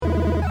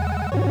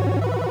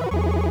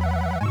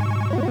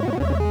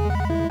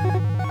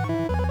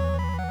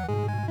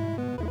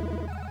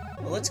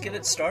let's get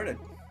it started.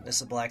 This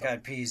is Black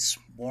Eyed Peas,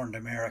 Warned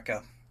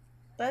America.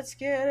 Let's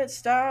get it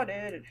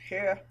started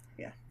here.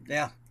 Yeah.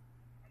 Yeah,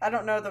 I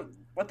don't know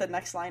what the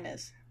next line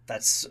is.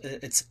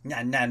 it's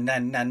na na na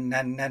na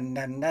na na na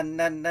na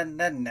na na na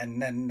na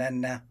na na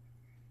na.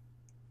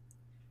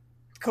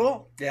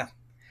 Cool. Yeah.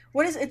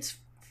 What is it's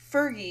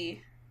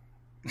Fergie.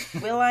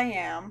 Will I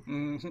Am.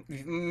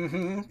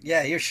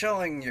 Yeah, you're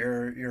showing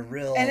your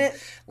real And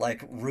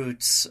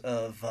roots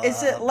of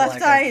is it Black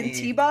Left Eye Eyed and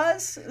Peas.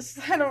 T-Boz?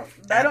 I don't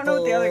know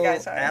what the other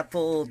guys are.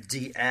 Apple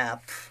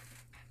D-App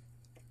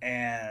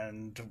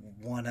and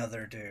one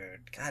other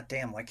dude. God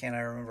damn, why can't I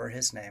remember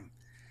his name?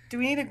 Do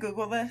we need to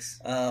Google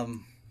this? Fergie,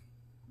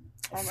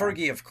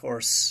 of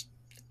course,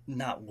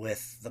 not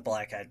with the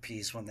Black Eyed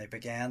Peas when they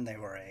began. They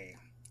were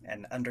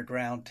an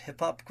underground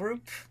hip-hop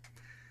group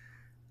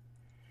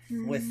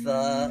with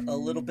a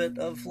little bit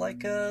of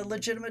a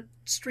legitimate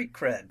street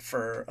cred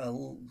for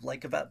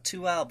about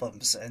 2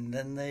 albums, and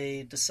then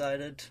they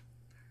decided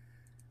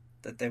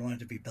that they wanted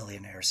to be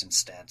billionaires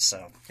instead.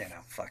 So,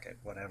 fuck it,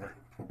 whatever.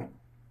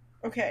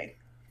 Okay,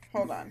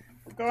 hold on.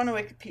 I'm going to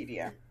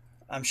Wikipedia.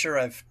 I'm sure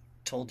I've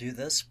told you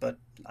this, but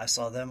I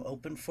saw them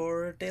open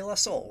for De La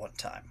Soul one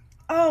time.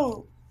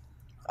 Oh,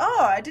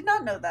 I did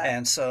not know that.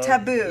 And so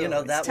Taboo.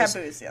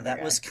 That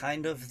was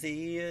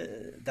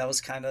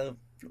kind of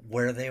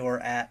where they were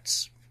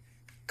at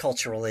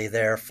culturally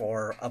there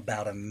for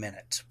about a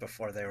minute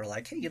before they were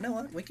like, hey, you know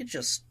what? We could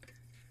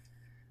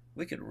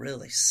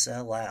really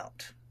sell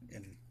out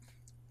in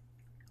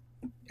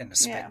a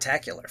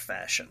spectacular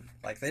fashion.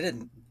 Like, they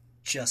didn't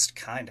just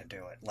kind of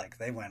do it. Like,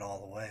 they went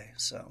all the way.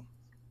 So,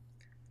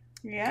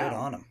 yeah, good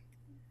on them.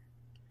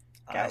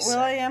 Got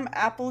Will.i.am,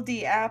 Apple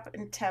D-App,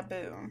 and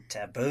Taboo.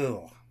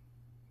 Taboo.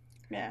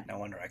 Yeah. No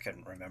wonder I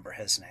couldn't remember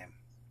his name.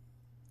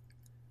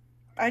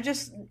 I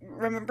just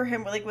remember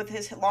him with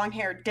his long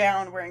hair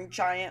down, wearing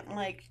giant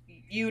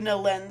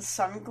unilens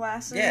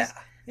sunglasses. Yeah.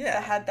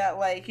 That had that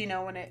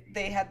when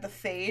they had the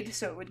fade,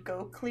 so it would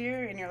go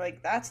clear, and you're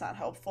like, that's not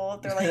helpful.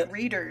 They're like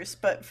readers,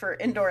 but for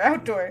indoor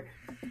outdoor.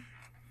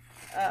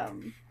 But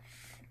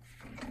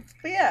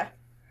yeah.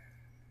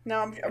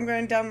 Now I'm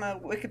going down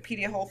the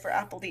Wikipedia hole for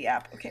Apple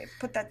D-App. Okay,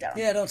 put that down.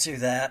 Yeah, don't do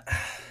that.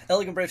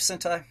 Elegant Brave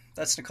Sentai.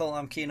 That's Nicole.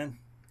 I'm Keenan.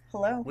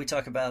 Hello. We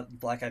talk about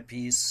Black Eyed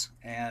Peas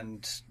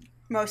and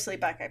mostly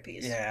Black Eyed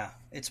Peas. Yeah,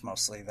 it's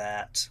mostly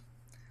that.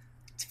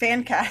 It's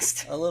fan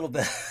cast. A little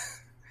bit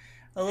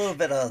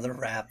of the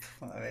rap.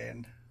 I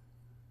mean,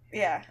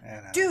 yeah,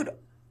 dude,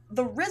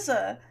 the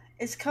RZA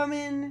is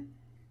coming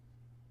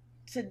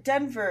to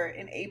Denver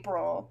in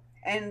April,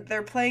 and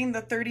they're playing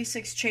the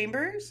 36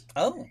 Chambers.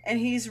 Oh, and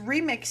he's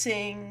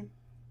remixing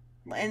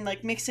and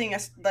mixing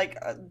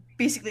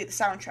basically the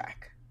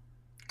soundtrack.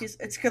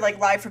 It's good,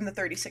 live from the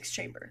 36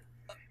 Chamber,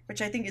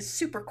 which I think is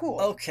super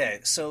cool. Okay,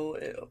 so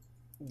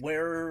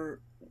where's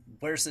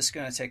this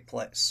going to take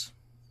place?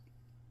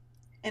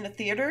 In a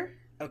theater?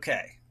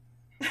 Okay.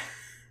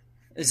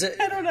 Is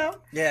it? I don't know.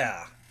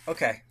 Yeah.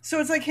 Okay. So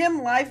it's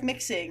him live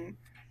mixing.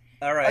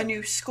 All right. A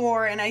new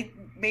score, and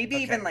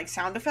even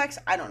sound effects.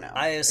 I don't know.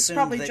 I assume it's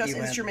probably that just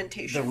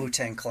instrumentation. The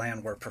Wu-Tang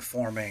Clan were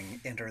performing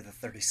Enter the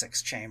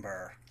 36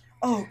 Chamber.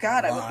 Oh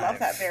God, I would love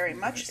that very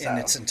much. So. In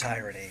its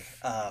entirety,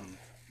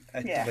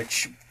 yeah.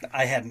 Which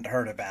I hadn't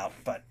heard about,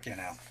 but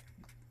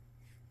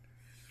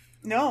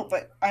No,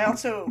 but I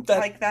also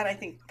like that. I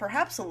think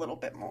perhaps a little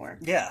bit more.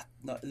 Yeah,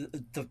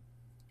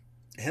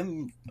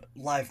 him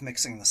live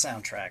mixing the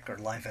soundtrack or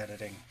live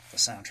editing the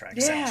soundtrack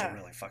sounds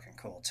really fucking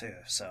cool too.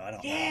 So I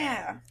don't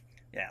know.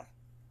 Yeah.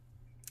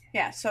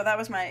 Yeah, so that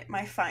was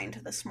my find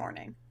this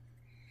morning.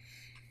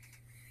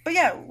 But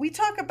yeah, we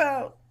talk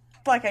about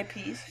Black Eyed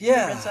Peas.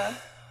 Yeah.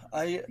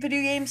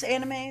 Video games,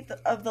 anime,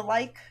 of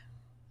the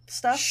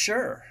stuff.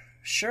 Sure.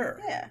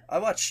 Yeah. I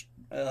watched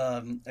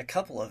a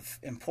couple of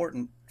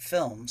important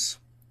films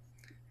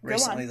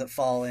recently that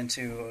fall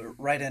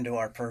right into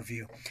our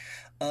purview.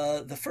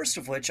 The first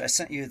of which I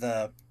sent you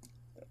the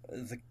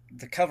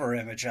cover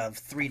image of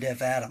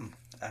 3DEV Adam.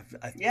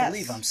 I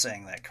believe I'm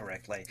saying that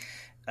correctly.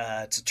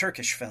 It's a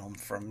Turkish film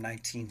from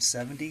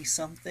 1970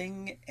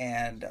 something,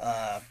 and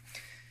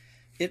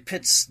it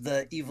pits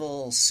the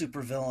evil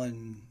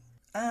supervillain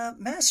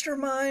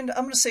mastermind.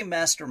 I'm going to say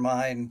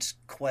mastermind ?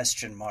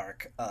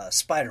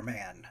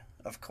 Spider-Man.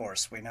 Of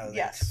course, we know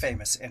the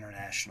famous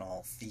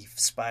international thief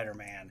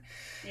Spider-Man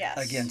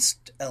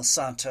against El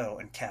Santo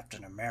and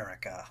Captain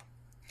America.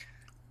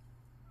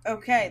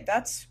 Okay,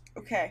 that's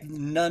okay.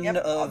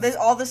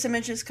 All this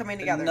images coming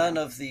together. None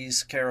of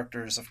these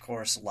characters, of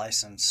course,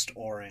 licensed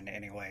or in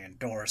any way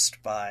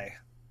endorsed by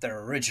their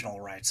original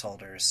rights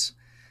holders.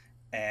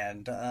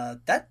 And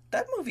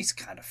that movie's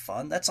kind of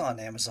fun. That's on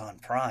Amazon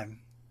Prime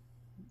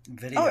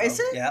Video. Oh, is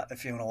it? Yeah,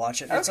 if you want to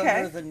watch it. Okay. It's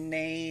under the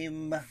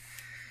name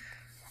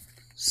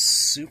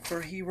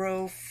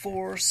Superhero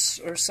Force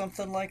or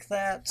something like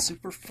that.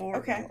 Super Force.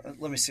 Okay.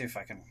 Let me see if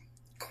I can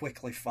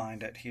quickly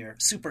find it here.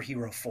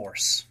 Superhero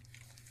Force.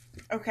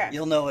 Okay.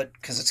 You'll know it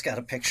because it's got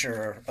a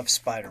picture of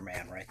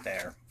Spider-Man right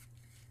there.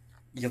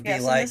 You'll be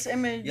this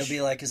image... you'll be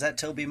like, is that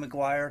Tobey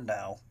Maguire?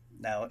 No,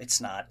 No, it's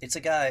not. It's a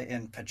guy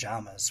in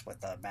pajamas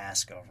with a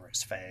mask over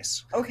his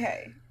face.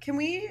 Okay,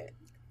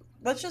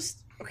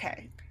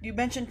 okay. You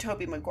mentioned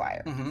Tobey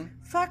Maguire. Mm-hmm.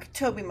 Fuck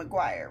Tobey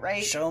Maguire,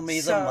 right? Show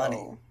me the money.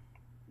 Oh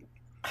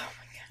my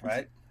god.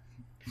 Right?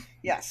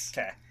 Yes.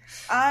 Okay.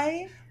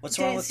 What's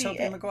wrong with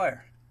Tobey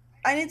Maguire?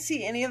 I didn't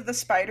see any of the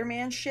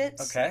Spider-Man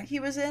shits he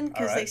was in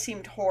because they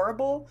seemed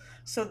horrible.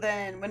 So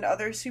then when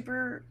other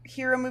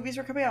superhero movies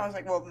were coming out, I was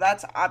like, well,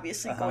 that's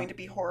obviously going to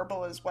be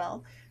horrible as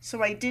well.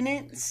 So I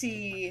didn't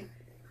see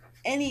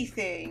any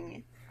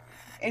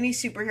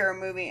superhero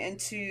movie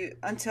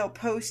until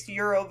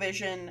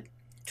post-Eurovision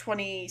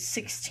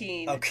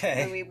 2016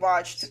 when we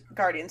watched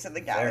Guardians of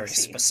the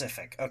Galaxy. Very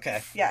specific.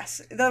 Okay.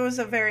 Yes. That was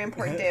a very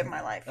important day of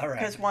my life.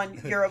 Because one,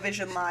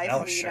 Eurovision Live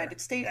in the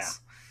United States. Yeah.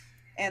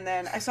 And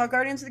then I saw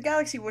Guardians of the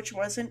Galaxy, which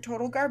wasn't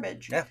total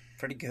garbage. Yeah,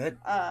 pretty good,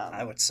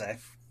 I would say.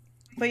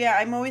 But yeah,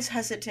 I'm always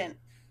hesitant.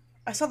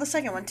 I saw the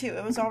second one, too.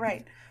 It was all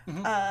right.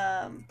 Mm-hmm.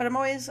 But I'm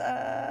always...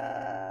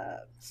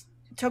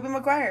 Tobey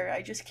Maguire.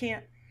 I just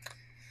can't...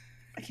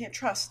 I can't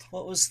trust.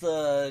 What was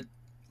the...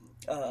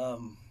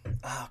 oh,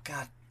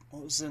 God.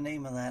 What was the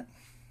name of that?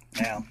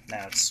 Now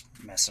it's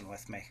messing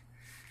with me.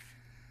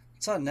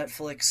 It's on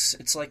Netflix.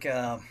 It's like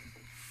a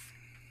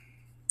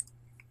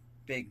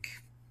big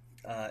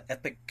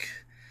epic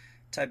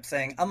type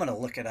thing. I'm gonna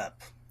look it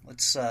up.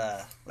 Let's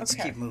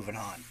keep moving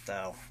on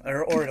though,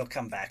 or it'll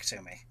come back to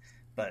me.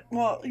 But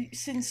well,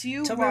 since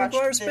you Tobey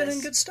Maguire's been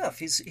in good stuff.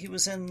 He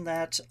was in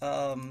that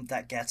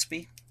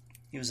Gatsby.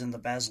 He was in the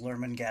Baz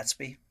Luhrmann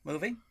Gatsby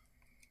movie.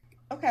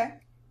 Okay.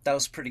 That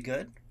was pretty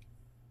good.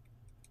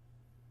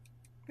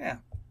 Yeah.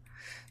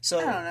 So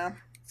I don't know.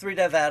 Three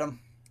Dev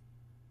Adam.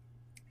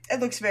 It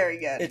looks very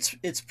good.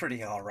 It's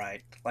pretty all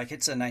right. Like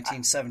it's a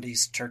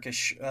 1970s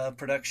Turkish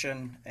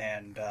production,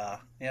 and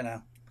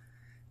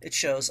it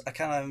shows. I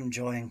kind of am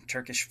enjoying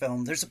Turkish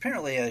film. There's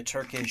apparently a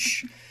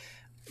Turkish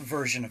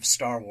version of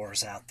Star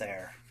Wars out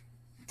there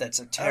that's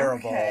a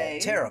terrible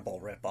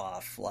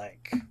ripoff.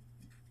 Like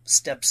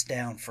steps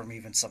down from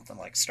even something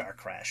like Star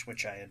Crash,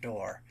 which I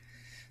adore.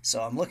 So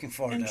I'm looking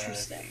forward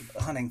to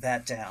hunting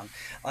that down.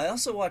 I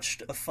also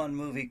watched a fun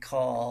movie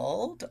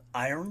called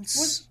Iron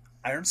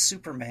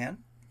Superman.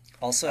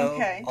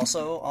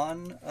 Also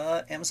on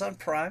Amazon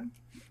Prime.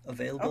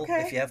 Available.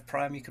 Okay. If you have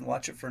Prime, you can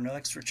watch it for no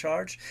extra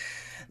charge.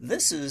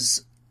 This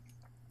is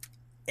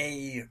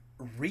a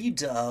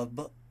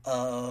redub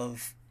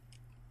of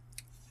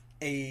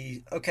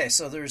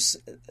so there's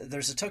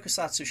a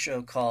tokusatsu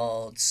show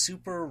called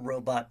Super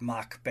Robot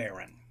Mach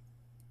Baron.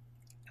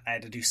 I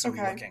had to do some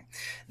looking.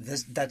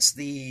 It's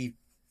the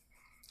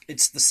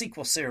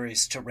sequel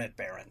series to Red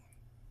Baron,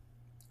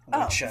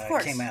 which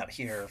came out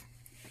here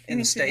in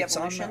the States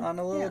on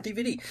a little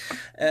DVD.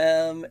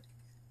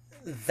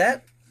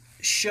 That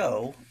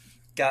show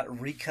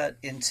got recut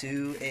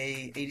into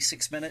a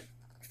 86-minute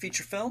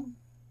feature film,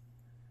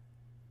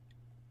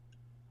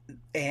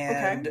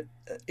 and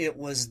it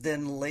was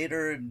then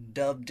later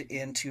dubbed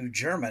into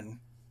German.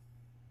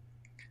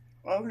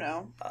 Oh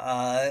no!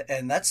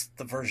 And that's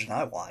the version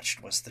I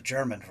watched, was the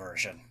German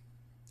version.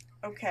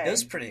 Okay. It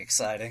was pretty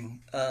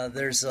exciting.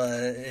 There's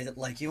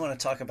you want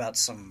to talk about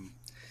some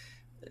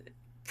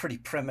pretty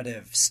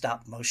primitive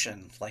stop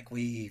motion. Like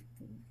we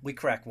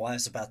crack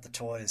wise about the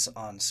toys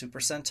on Super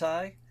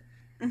Sentai,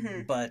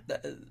 but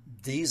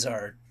these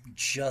are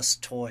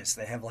just toys.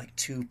 They have like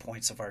 2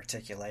 points of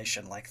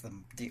articulation. Like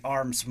the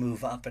arms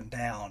move up and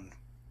down.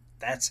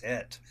 That's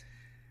it.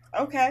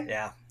 Okay.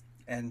 Yeah,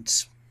 and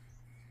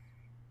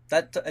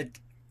that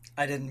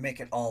I didn't make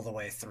it all the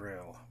way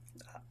through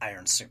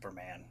Iron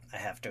Superman. I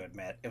have to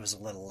admit, it was a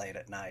little late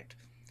at night.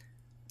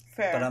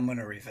 Fair. But I'm going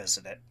to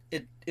revisit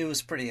it. It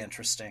was pretty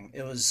interesting.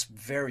 It was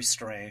very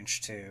strange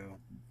to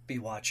be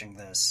watching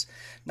this,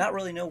 not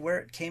really know where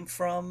it came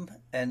from,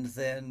 and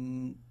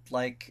then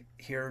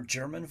hear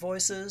German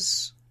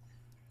voices.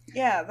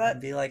 Yeah,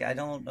 and be like, I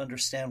don't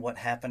understand what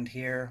happened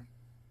here.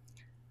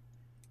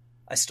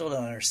 I still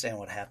don't understand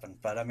what happened,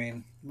 but I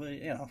mean,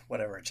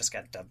 whatever. It just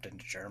got dubbed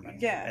into German.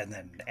 Yeah. And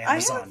then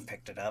Amazon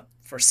picked it up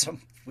for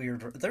some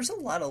weird... There's a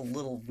lot of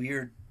little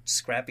weird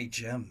scrappy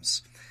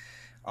gems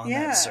on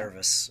that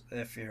service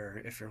if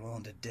you're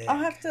willing to dig. I'll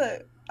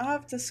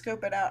have to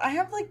scope it out. I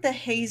have the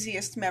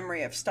haziest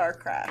memory of Star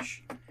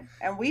Crash,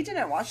 and we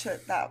didn't watch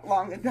it that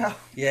long ago.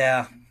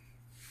 Yeah.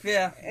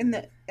 In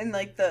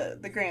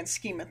the grand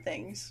scheme of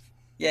things.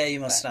 Yeah,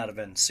 you must not have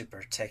been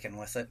super taken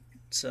with it.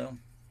 So.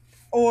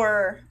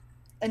 Or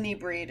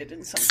inebriated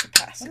in some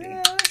capacity.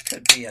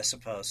 Could be, I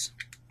suppose.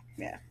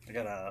 Yeah. I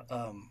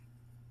gotta.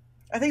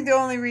 I think the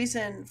only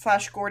reason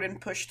Flash Gordon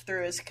pushed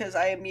through is because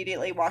I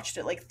immediately watched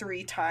it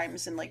 3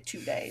 times in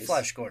 2 days.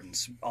 Flash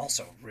Gordon's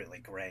also really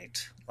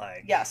great.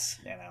 Yes.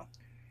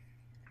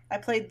 I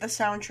played the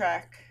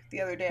soundtrack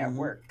the other day at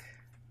work.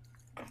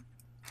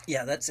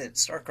 Yeah, that's it.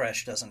 Star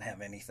Crash doesn't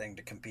have anything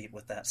to compete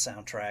with that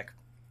soundtrack.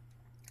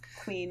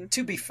 Queen.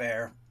 To be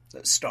fair,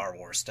 Star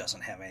Wars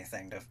doesn't have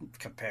anything to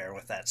compare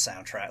with that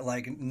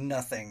soundtrack.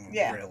 Nothing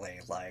really.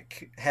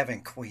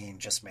 Having Queen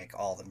just make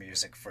all the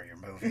music for your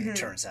movie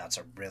turns out it's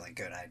a really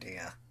good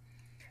idea.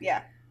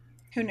 Yeah.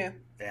 Who knew?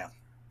 Yeah.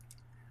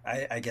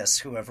 I guess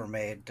whoever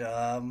made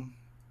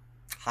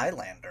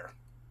Highlander.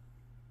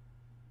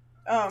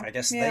 Oh, I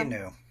guess yeah, they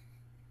knew.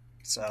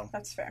 So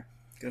that's fair.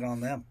 good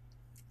on them.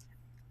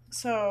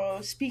 So,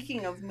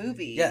 speaking of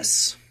movies,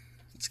 Yes.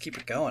 Let's keep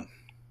it going.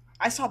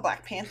 I saw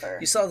Black Panther.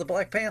 You saw the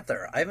Black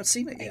Panther. I haven't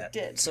seen it yet. I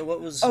did. So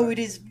what was... Oh, it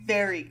is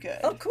very good.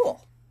 Oh,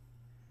 cool.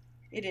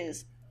 It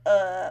is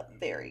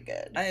very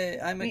good.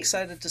 I'm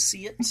excited to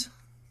see it.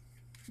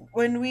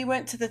 When we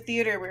went to the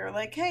theater, we were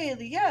like, hey,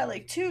 yeah,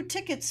 like 2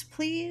 tickets,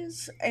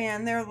 please.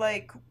 And they're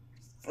like,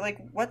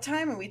 what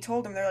time? And we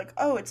told them, they're like,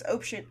 oh, it's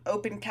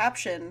open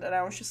captioned. And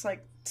I was just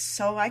like,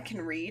 so I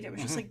can read. It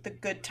was just like the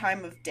good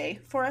time of day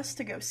for us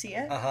to go see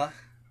it. Uh-huh.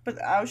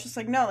 But I was just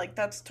like, no, like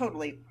that's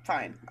totally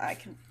fine. I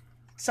can,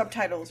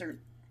 subtitles are,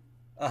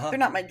 Uh-huh. they're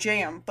not my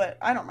jam, but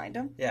I don't mind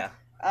them. Yeah.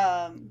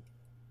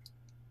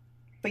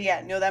 But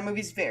yeah, no, that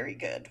movie's very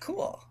good.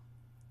 Cool.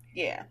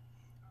 Yeah.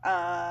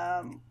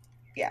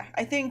 Yeah,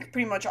 I think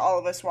pretty much all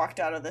of us walked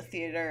out of the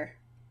theater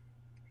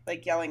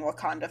like yelling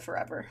Wakanda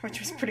forever, which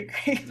was pretty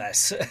great.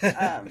 Nice.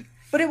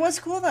 But it was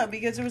cool though,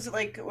 because it was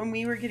like when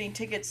we were getting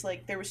tickets,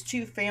 like there was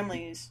 2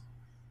 families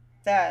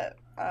that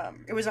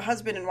it was a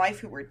husband and wife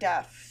who were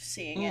deaf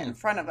seeing it in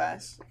front of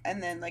us,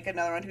 and then like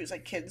another one whose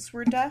like kids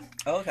were deaf.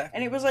 Oh, okay.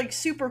 And it was like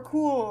super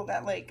cool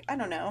that like, I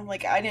don't know,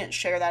 like I didn't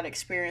share that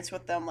experience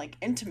with them like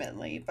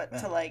intimately, but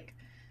to like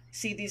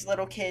see these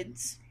little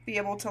kids be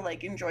able to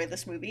like enjoy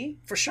this movie.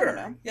 For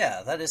sure.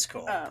 Yeah, that is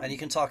cool. And you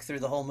can talk through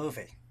the whole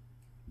movie.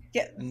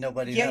 Yeah.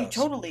 Nobody knows. Yeah,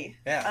 totally.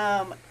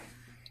 Yeah.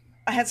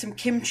 I had some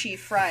kimchi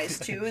fries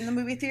too in the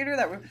movie theater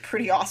that were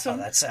pretty awesome. Oh,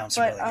 that sounds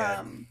really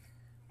good.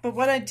 But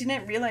what I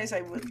didn't realize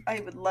I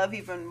would love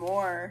even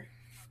more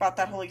about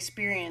that whole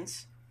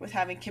experience with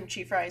having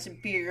kimchi fries and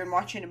beer and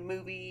watching a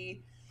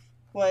movie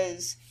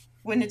was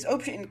when it's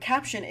open in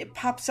caption, it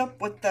pops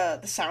up what the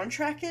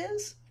soundtrack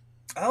is.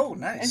 Oh,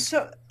 nice.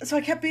 And so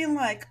I kept being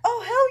like,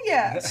 oh, hell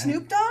yeah,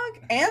 Snoop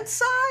Dogg and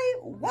Psy?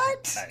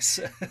 What? Nice.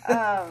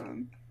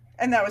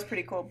 And that was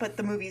pretty cool, but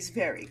the movie's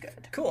very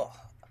good. Cool.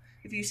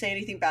 If you say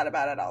anything bad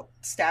about it, I'll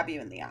stab you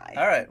in the eye.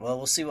 All right, well,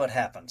 we'll see what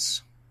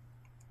happens.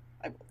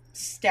 I will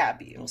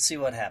stab you. We'll see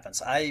what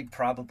happens. I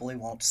probably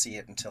won't see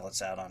it until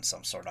it's out on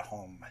some sort of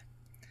home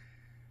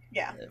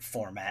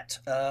format.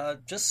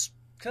 Just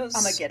because...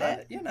 I'm going to get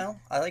it. You know,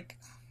 I like...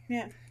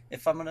 Yeah.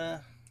 If I'm going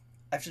to...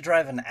 I have to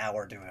drive an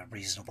hour to a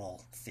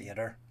reasonable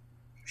theater.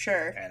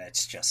 Sure. And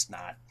it's just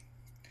not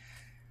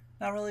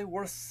really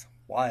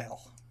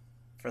worthwhile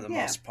for the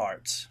most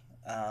part.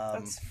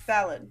 That's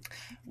valid.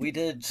 We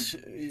did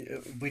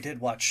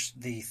watch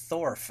the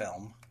Thor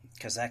film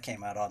because that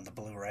came out on the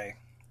Blu-ray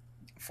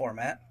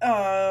format.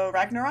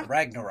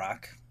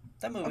 Ragnarok.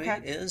 That movie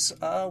is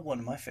one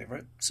of my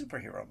favorite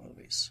superhero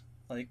movies.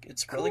 Like,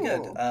 it's really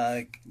good.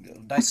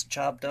 Nice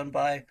job done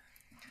by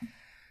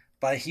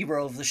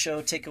hero of the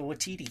show, Taika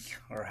Waititi,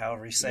 or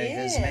however you say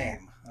his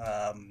name.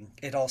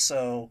 It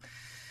also,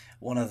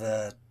 it was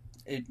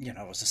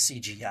a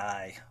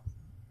CGI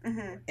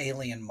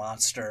alien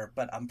monster,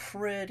 but I'm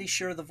pretty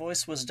sure the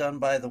voice was done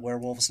by the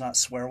Werewolves Not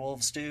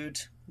Swearwolves dude.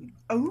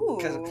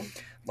 Ooh.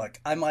 Look,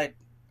 I might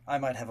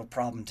have a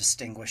problem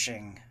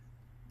distinguishing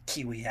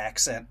Kiwi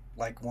accent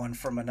like one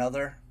from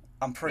another.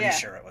 I'm pretty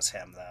sure it was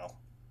him though.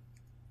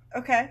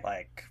 Okay.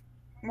 Like,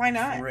 why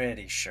not?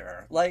 Pretty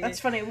sure. Like, that's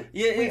funny.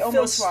 We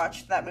almost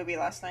watched that movie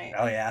last night.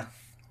 Oh yeah.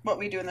 What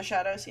We Do in the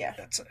Shadows. Yeah.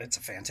 It's a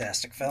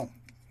fantastic film.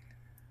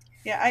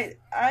 Yeah,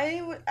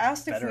 I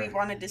asked if we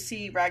wanted to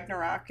see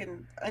Ragnarok,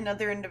 and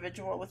another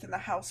individual within the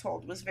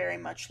household was very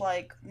much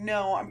like,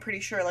 no, I'm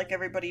pretty sure like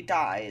everybody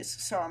dies,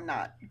 so I'm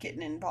not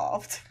getting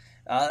involved.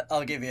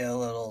 I'll give you a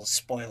little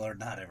spoiler.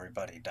 Not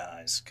everybody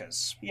dies,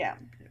 because you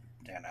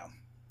know.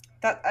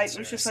 That I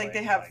was just like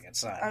they have.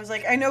 I was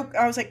like, I know.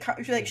 I was like,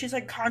 she's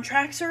like,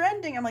 contracts are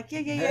ending. I'm like,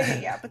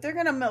 yeah. But they're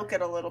gonna milk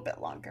it a little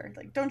bit longer.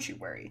 Like, don't you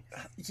worry.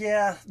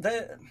 Yeah,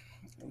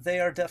 they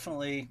are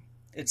definitely.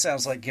 It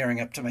sounds like gearing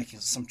up to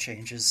making some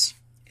changes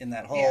in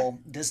that whole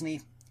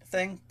Disney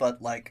thing,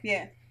 but like,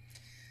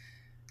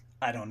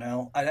 I don't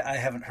know. I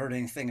haven't heard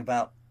anything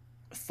about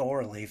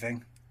Thor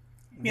leaving.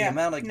 The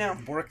amount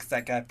of work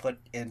that guy put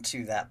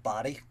into that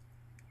body.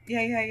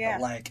 Yeah.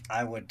 Like,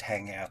 I would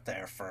hang out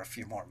there for a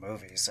few more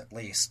movies at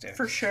least.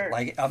 For sure.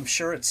 Like, I'm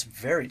sure it's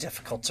very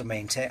difficult to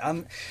maintain.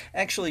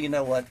 Actually, you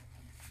know what?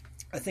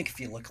 I think if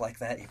you look like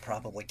that, you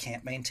probably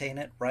can't maintain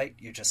it, right?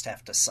 You just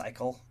have to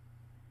cycle,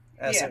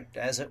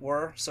 as it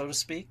were, so to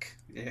speak.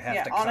 You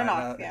have to on and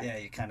off.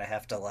 You kind of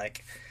have to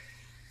like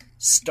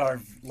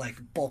starve, like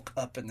bulk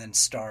up and then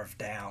starve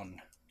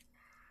down.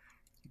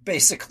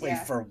 Basically,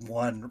 for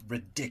one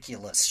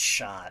ridiculous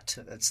shot.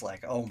 It's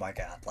like, oh my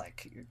god,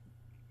 like.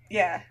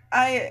 Yeah,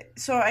 I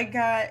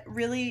got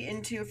really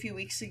into a few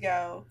weeks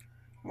ago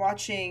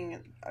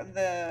watching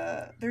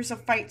there's a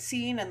fight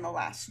scene in The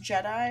Last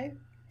Jedi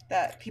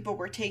that people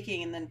were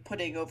taking and then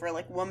putting over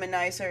like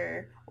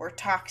Womanizer or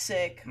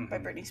Toxic by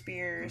Britney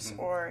Spears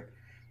or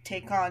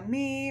Take On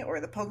Me or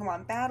the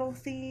Pokemon Battle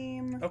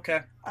theme.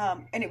 Okay.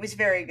 And it was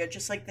very good,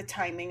 just like the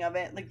timing of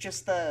it, like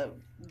just the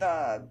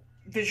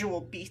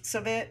visual beats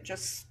of it,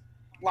 just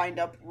lined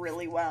up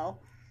really well.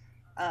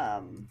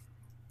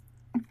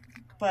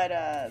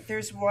 But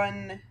there's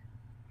one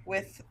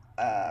with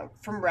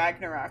from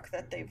Ragnarok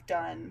that they've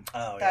done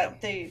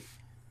they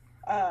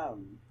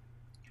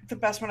the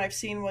best one I've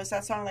seen was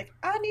that song, like,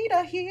 I Need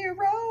a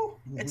Hero.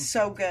 Mm-hmm. It's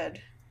so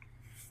good.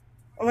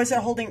 Was it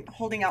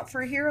Holding Out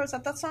for a Hero? Is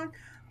that song?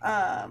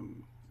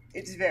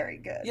 It's very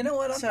good. You know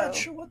what? I'm not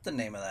sure what the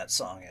name of that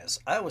song is.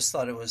 I always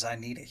thought it was I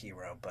Need a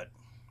Hero, but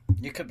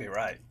you could be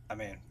right. I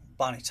mean,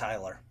 Bonnie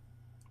Tyler.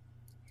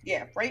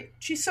 Yeah, right?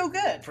 She's so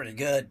good. Pretty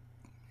good.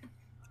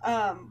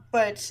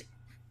 But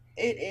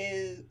it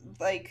is,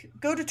 like,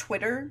 go to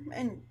Twitter,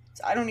 and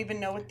I don't even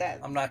know what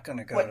that... I'm not going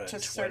to go to Twitter,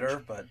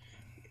 search. But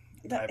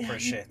I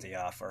appreciate the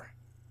offer.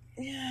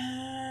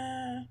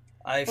 Yeah.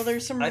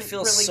 There's some I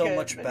feel really so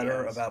much videos.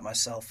 Better about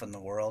myself and the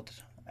world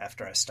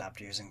after I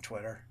stopped using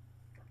Twitter.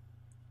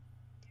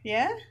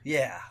 Yeah?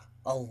 Yeah,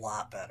 a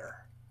lot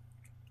better.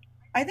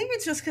 I think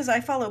it's just because I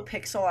follow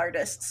pixel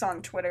artists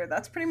on Twitter.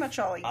 That's pretty much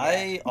all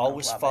I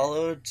always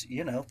followed,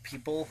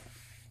 people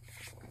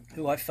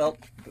who I felt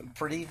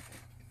pretty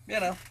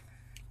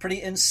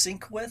in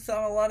sync with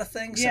on a lot of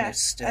things. Yeah,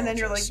 and then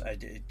you're like...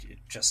 it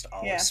just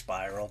always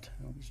spiraled.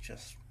 It was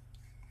just...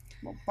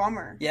 Well,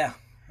 bummer. Yeah.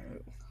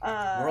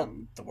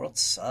 The world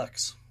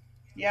sucks.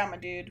 Yeah, my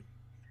dude.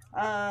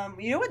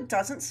 You know what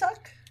doesn't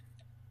suck?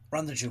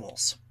 Run the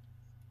Jewels.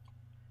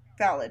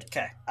 Valid.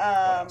 Okay.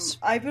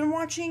 I've been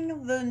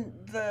watching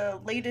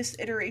the latest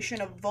iteration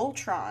of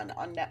Voltron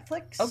on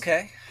Netflix.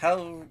 Okay.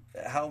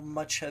 How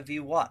much have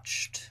you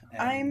watched?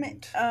 I'm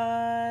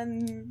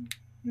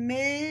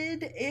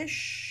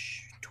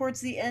mid-ish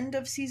towards the end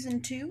of season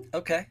 2.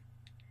 Okay.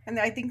 And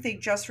I think they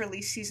just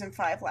released season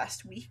 5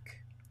 last week.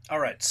 All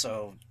right,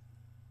 so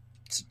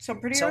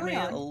pretty tell early me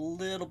on. A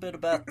little bit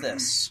about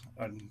this.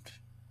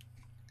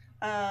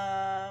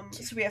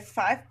 So we have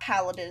 5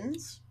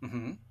 paladins.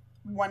 Mm-hmm.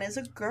 One is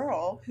a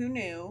girl. Who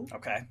knew?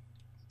 Okay.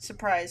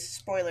 Surprise!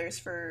 Spoilers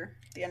for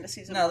the end of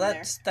season 1. No,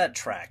 that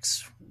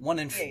tracks. One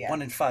in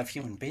 5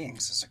 human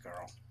beings is a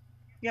girl.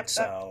 Yep.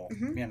 So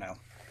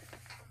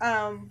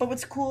But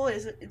what's cool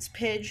is it's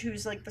Pidge,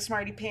 who's like the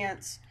smarty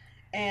pants,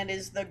 and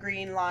is the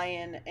green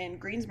lion, and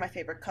green's my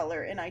favorite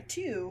color, and I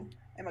too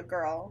am a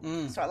girl,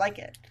 so I like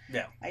it.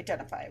 Yeah. I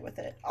identify with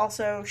it.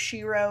 Also,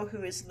 Shiro,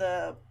 who is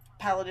the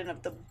paladin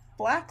of the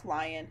black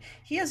lion,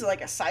 he has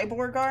like a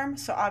cyborg arm,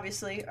 so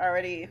obviously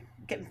already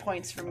getting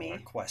points for me.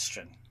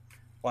 Question.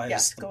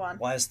 Go on.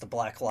 Why is the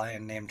black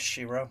lion named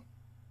Shiro?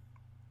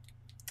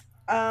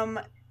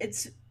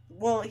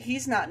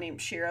 He's not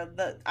named Shiro.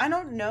 I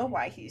don't know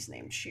why he's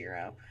named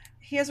Shiro.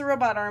 He has a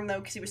robot arm, though,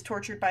 because he was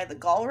tortured by the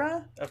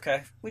Galra.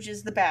 Okay. Which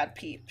is the bad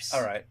peeps.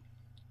 All right.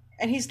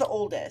 And he's the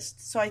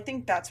oldest, so I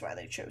think that's why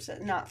they chose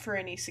it, not for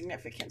any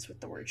significance with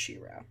the word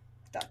Shiro. ...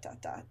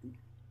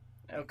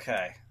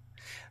 Okay.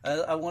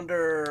 I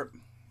wonder...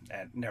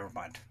 never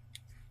mind.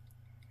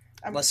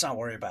 Let's not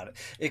worry about it.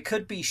 It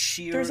could be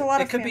Shiro. There's a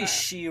lot of It could be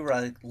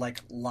Shiro,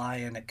 like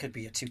lion. It could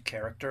be a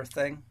 2-character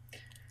thing.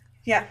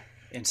 Yeah.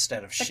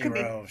 Instead of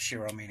Shiro,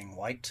 Shiro meaning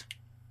white.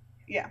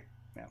 Yeah.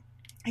 Yeah.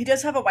 He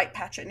does have a white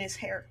patch in his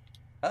hair.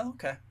 Oh,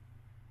 okay.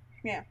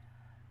 Yeah.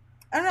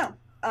 I don't know.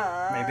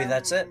 Maybe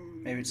that's it.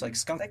 Maybe it's like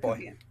Skunk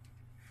Boy.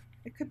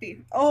 It could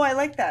be. Oh, I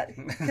like that.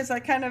 Because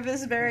that kind of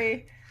is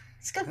very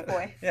Skunk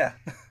Boy. Yeah.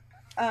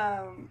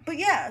 But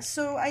yeah,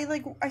 so I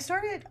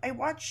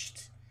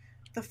watched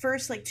the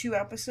first 2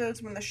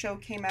 episodes when the show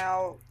came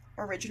out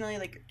originally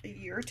a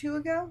year or 2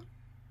 ago.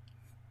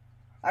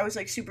 I was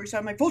super excited.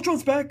 I'm like,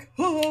 Voltron's back!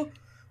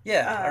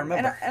 Yeah, I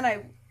remember.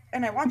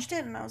 And I watched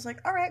it and I was like,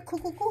 all right,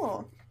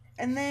 cool.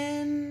 And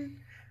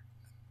then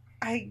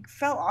I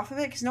fell off of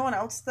it because no one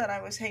else that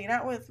I was hanging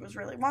out with was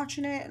really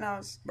watching it, and I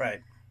was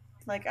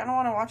like, I don't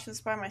want to watch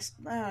this by myself.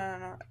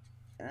 I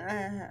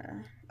don't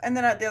know. And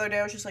then the other day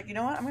I was just like, you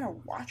know what? I'm gonna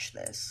watch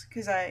this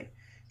because I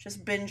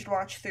just binge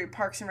watched through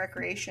Parks and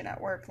Recreation at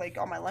work,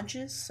 on my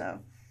lunches. So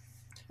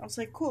I was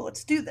like, cool,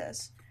 let's do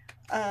this.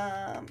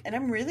 And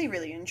I'm really,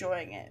 really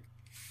enjoying it.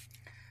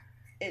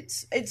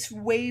 It's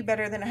way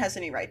better than it has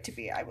any right to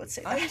be. I would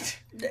say that.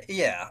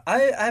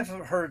 I've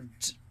heard.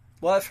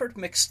 Well, I've heard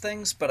mixed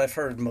things, but I've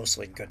heard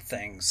mostly good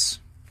things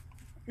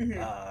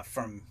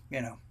from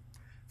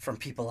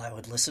people I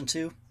would listen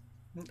to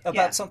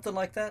about something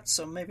like that.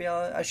 So maybe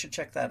I should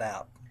check that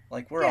out.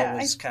 We're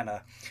always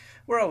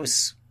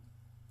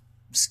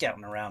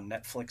scouting around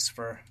Netflix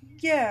for.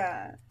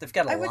 Yeah, they've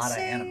got a lot of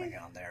anime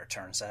on there. It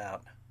turns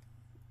out.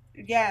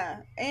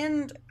 Yeah,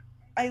 and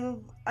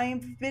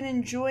I've been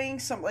enjoying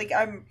some.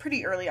 I'm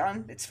pretty early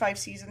on. It's 5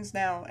 seasons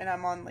now, and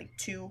I'm on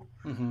 2.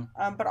 Mm-hmm.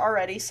 But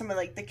already some of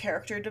the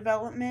character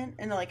development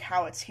and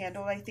how it's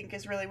handled, I think,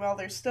 is really well.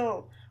 There's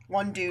still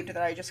one dude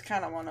that I just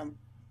kind of want to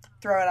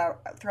throw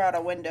out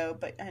a window,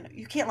 but I know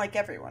you can't like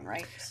everyone,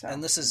 right? So.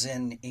 And this is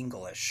in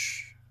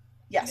English.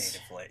 Yes.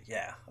 Natively,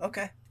 yeah.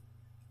 Okay.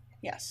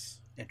 Yes.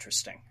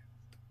 Interesting.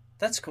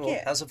 That's cool.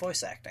 Yeah. How's the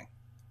voice acting?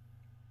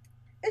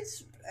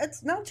 It's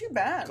not too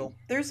bad. Cool.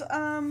 There's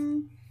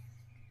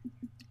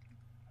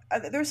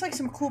there's like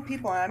some cool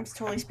people, and I'm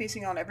totally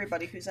spacing on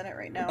everybody who's in it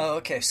right now. Oh,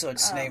 okay. So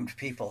it's named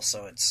people.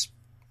 So it's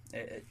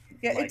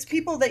yeah, it's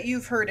people that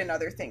you've heard in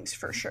other things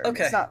for sure.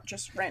 Okay. It's not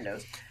just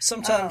randos.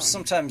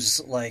 Sometimes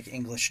like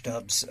English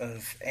dubs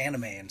of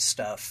anime and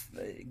stuff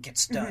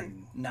gets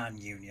done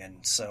non-union.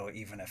 So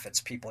even if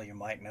it's people you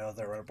might know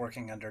that are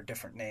working under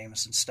different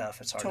names and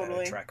stuff, it's hard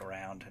to track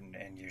around.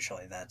 And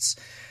usually that's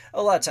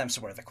a lot of times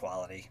where the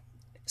quality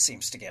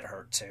seems to get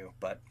hurt too.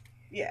 But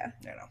yeah,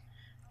 you know.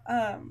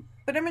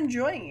 But I'm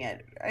enjoying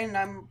it, and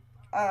I'm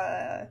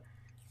I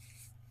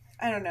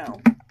don't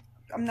know.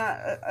 I'm not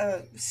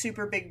a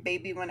super big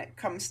baby when it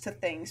comes to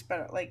things,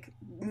 but like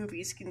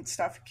movies and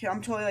stuff,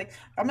 I'm totally like,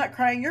 I'm not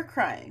crying, you're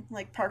crying.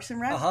 Like Parks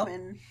and Rec,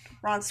 when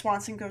Ron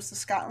Swanson goes to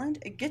Scotland,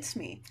 it gets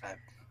me.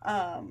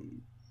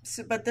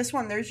 But this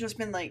one, there's just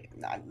been like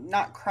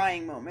not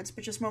crying moments,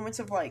 but just moments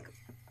of like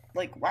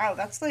wow,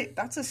 that's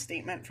a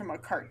statement from a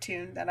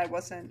cartoon that I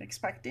wasn't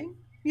expecting.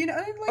 You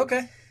know,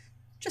 like,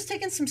 just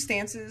taking some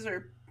stances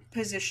or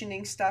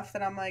positioning stuff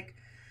that I'm like,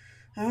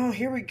 oh,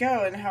 here we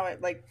go, and how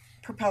it like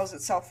propels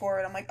itself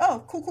forward. I'm like,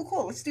 oh,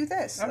 cool, let's do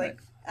this. I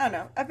don't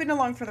know. I've been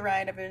along for the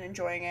ride. I've been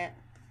enjoying it.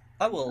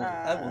 I will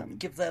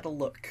give that a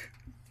look.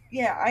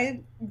 Yeah,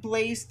 I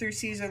blazed through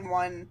season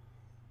 1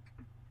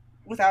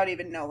 without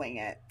even knowing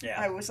it. Yeah.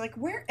 I was like,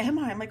 where am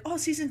I? I'm like, oh,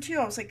 season 2.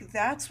 I was like,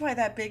 that's why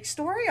that big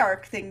story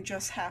arc thing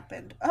just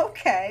happened.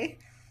 Okay.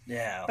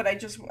 Yeah. But I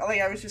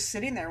was just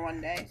sitting there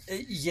one day.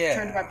 Yeah.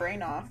 Turned my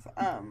brain off.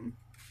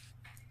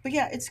 But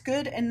yeah, it's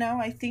good, and now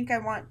I think I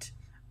want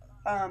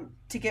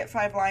to get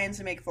 5 Lions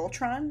and make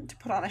Voltron to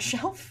put on a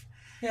shelf.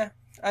 Yeah,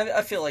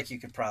 I feel like you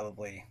could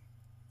probably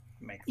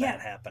make that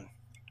happen.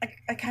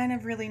 I kind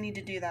of really need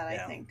to do that,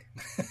 I think.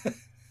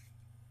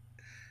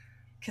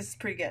 Because it's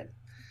pretty good.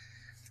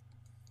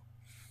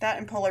 That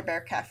and Polar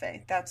Bear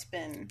Cafe, that's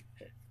been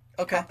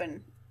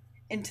popping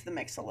into the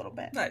mix a little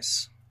bit.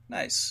 Nice.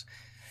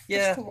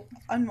 Yeah. Just to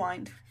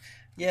unwind.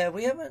 Yeah,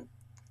 we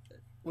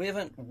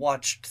haven't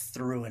watched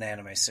through an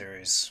anime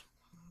series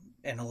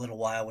in a little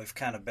while. We've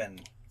kind of been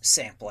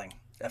sampling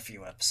a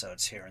few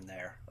episodes here and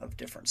there of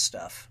different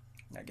stuff.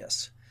 I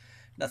guess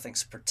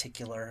nothing's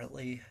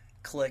particularly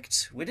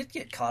clicked. We did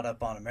get caught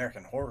up on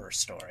American Horror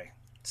Story,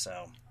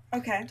 so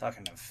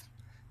talking of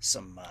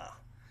some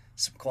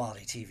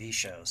quality TV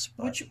shows.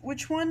 But,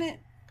 which one?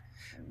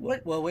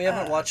 Well, we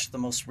haven't watched the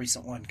most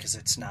recent one because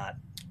it's not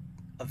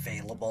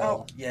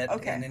available yet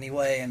in any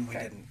way, and we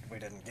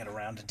didn't get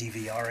around to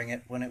DVRing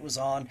it when it was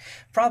on.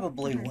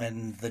 Probably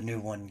when the new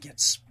one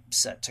gets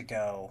set to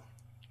go,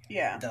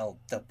 they'll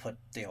put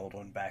the old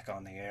one back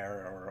on the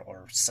air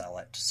or sell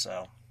it,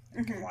 so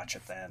you can watch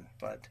it then.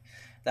 But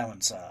that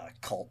one's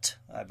Cult,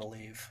 I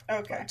believe.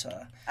 Okay.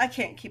 But, I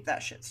can't keep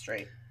that shit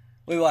straight.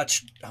 We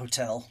watched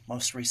Hotel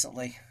most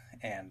recently,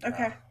 and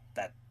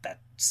that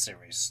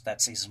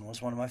season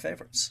was one of my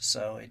favorites.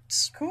 So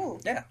it's cool.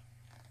 Yeah.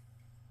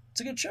 It's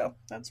a good show.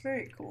 That's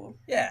very cool.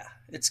 Yeah,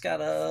 it's got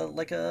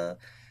a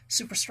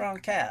super strong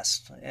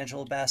cast.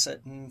 Angela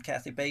Bassett and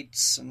Kathy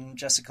Bates and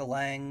Jessica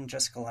Lange.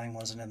 Jessica Lange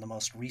wasn't in the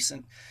most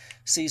recent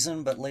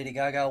season, but Lady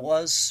Gaga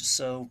was.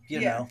 So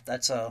you know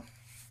that's a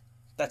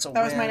that win.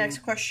 Was my next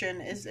question: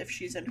 is if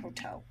she's in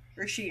Hotel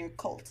or is she in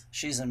Cult?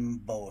 She's in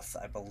both,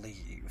 I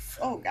believe.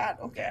 Oh God!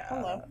 Okay, yeah,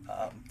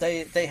 hello.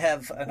 They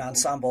have an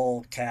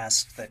ensemble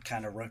cast that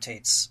kind of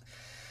rotates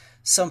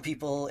some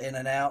people in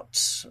and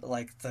out.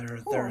 Like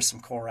there are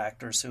some core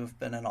actors who have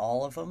been in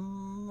all of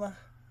them,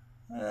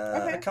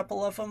 a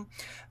couple of them,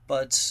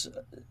 but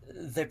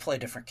they play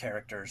different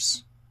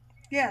characters.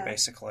 Yeah,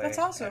 basically, that's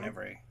awesome. In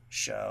every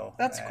show.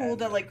 That's cool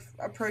to like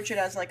approach it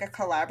as like a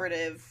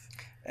collaborative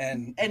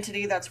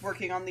entity that's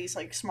working on these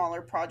like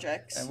smaller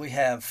projects. And we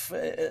have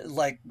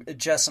like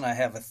Jess and I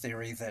have a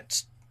theory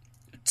that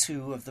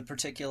 2 of the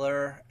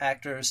particular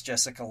actors,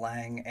 Jessica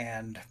Lange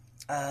and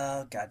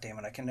God damn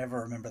it, I can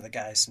never remember the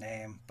guy's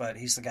name, but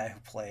he's the guy who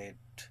played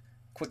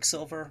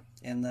Quicksilver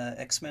in the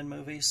X-Men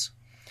movies.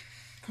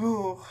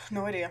 Oh,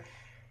 no idea.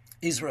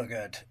 He's real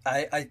good.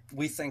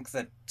 We think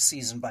that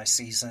season by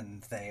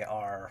season they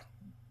are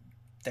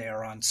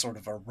on sort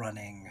of a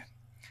running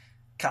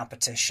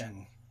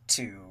competition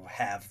to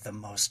have the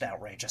most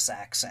outrageous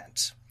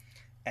accent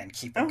and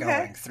keep it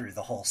going through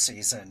the whole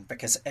season,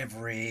 because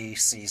every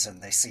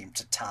season they seem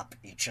to top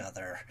each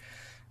other.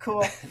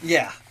 Cool.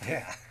 Yeah.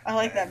 I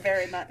like that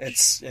very much.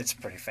 It's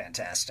pretty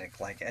fantastic.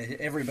 Like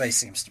everybody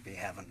seems to be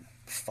having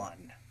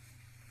fun.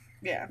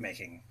 Yeah.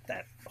 Making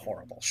that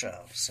horrible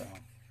show. So.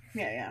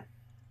 Yeah.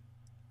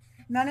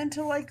 Not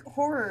into like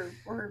horror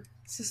or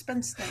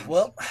suspense things.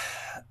 Well,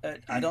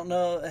 I don't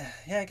know.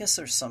 Yeah, I guess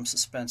there's some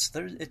suspense.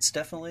 It's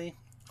definitely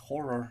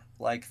horror.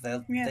 Like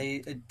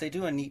they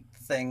do a neat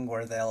thing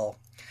where they'll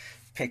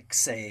pick,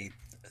 say,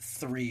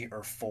 3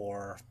 or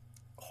 4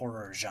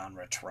 horror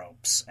genre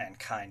tropes and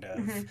kind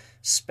of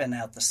spin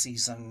out the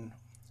season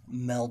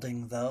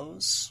melding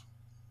those.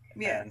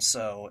 Yeah. And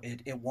so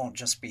it won't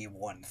just be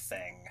one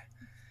thing.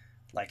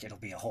 Like it'll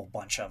be a whole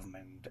bunch of them,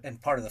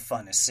 and part of the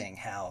fun is seeing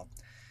how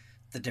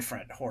the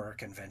different horror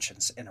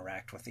conventions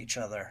interact with each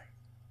other.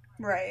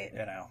 Right.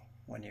 You know.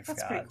 when you've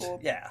That's got pretty cool.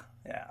 Yeah.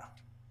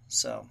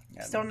 So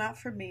still not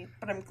for me,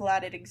 but I'm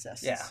glad it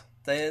exists. Yeah.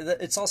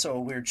 It's also a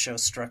weird show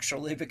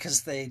structurally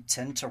because they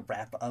tend to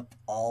wrap up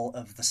all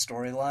of the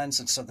storylines,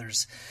 and so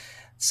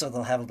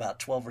they'll have about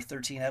 12 or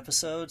 13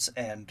 episodes,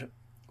 and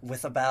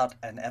with about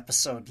an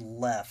episode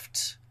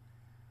left,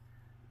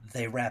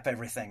 they wrap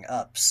everything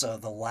up. So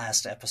the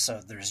last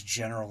episode, there's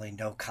generally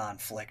no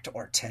conflict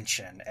or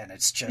tension, and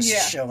it's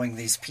just showing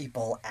these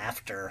people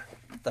after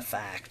the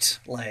fact,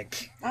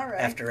 like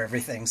after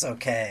everything's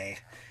okay,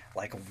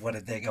 like what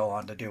did they go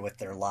on to do with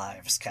their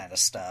lives, kind of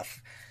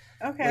stuff.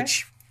 Okay.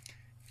 Which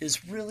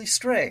is really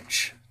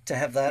strange to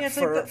have that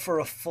for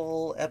a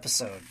full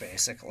episode,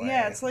 basically.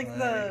 Yeah, it's like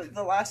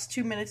the last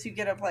 2 minutes you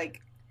get of like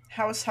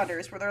House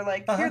Hunters, where they're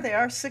like, here they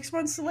are 6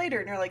 months later,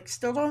 and you're like,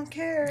 still don't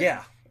care.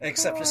 Yeah,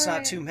 except it's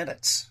not 2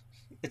 minutes.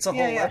 It's a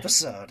whole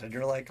episode, and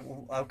you're like,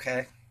 well,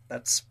 okay,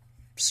 that's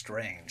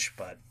strange,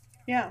 but...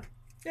 Yeah.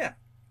 Yeah.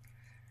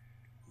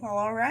 Well,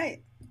 all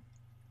right.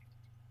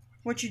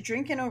 What you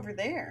drinking over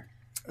there?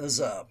 There's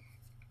a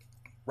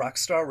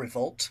Rockstar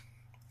Revolt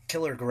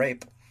Killer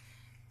Grape.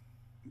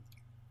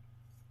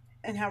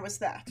 And how was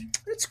that?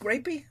 It's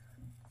grapey.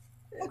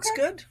 It's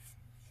good.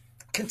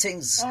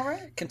 Contains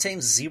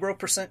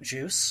 0%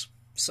 juice,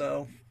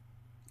 so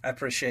I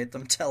appreciate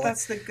them telling.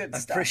 That's the good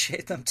stuff. I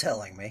appreciate them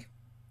telling me.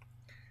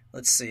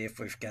 Let's see if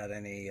we've got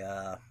any.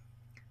 Gum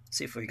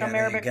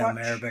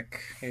Arabic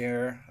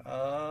here.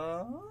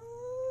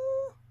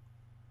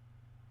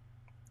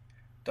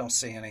 Don't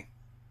see any.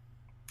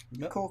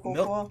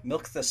 Cool.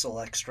 Milk thistle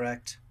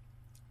extract.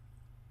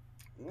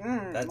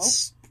 I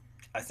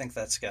think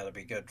that's got to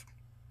be good.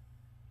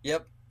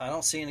 Yep, I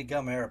don't see any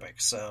gum Arabic,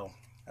 so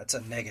that's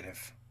a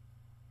negative.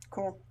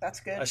 Cool,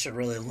 that's good. I should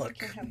really look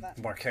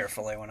more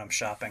carefully when I'm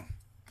shopping.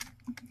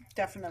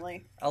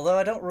 Definitely. Although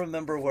I don't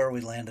remember where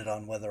we landed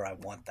on whether I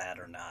want that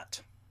or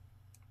not.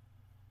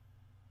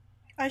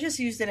 I just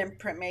used it in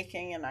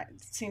printmaking, and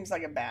it seems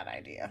like a bad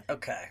idea.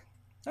 Okay.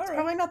 All right.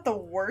 Probably not the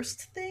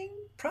worst thing.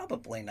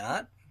 Probably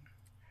not.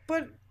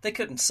 But they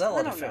couldn't sell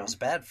it if it was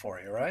bad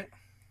for you, right?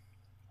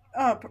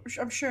 Oh,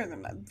 I'm sure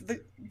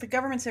the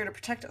government's there to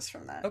protect us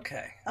from that.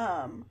 Okay.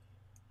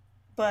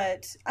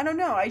 But I don't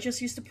know. I just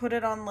used to put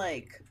it on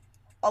like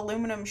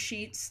aluminum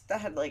sheets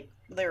that had like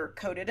they were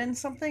coated in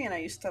something, and I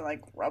used to like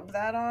rub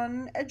that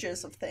on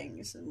edges of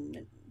things,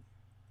 and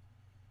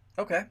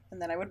okay. And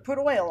then I would put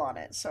oil on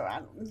it. So I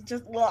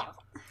just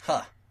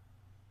Huh.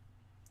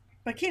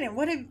 But Keenan,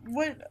 what have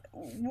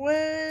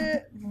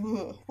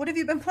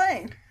you been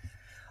playing?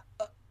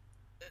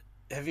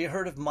 Have you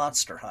heard of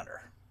Monster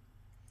Hunter?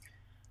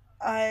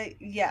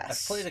 Yes.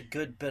 I've played a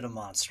good bit of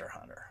Monster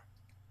Hunter.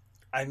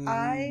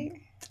 I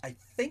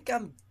think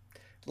I'm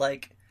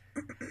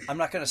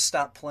not going to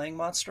stop playing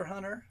Monster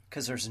Hunter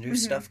because there's new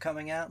stuff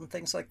coming out and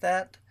things like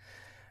that.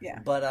 Yeah.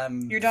 But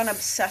You're done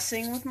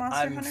obsessing with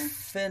Monster Hunter? I'm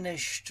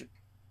finished.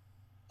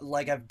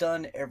 Like, I've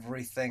done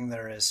everything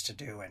there is to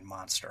do in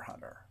Monster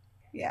Hunter.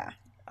 Yeah.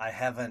 I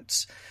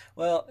haven't.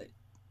 Well,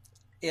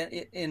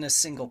 in a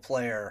single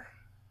player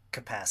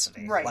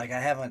capacity. Right. Like,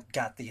 I haven't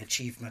got the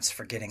achievements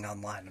for getting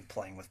online and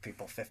playing with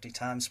people 50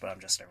 times, but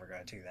I'm just never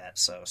going to do that,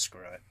 so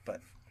screw it.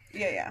 But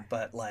yeah.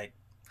 But like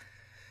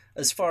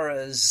as far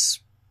as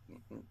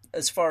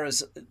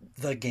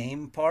the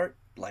game part,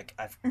 like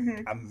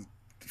I'm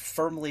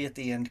firmly at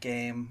the end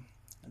game.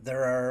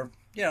 There are,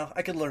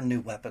 I could learn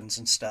new weapons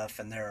and stuff,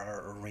 and there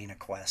are arena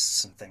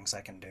quests and things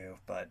I can do,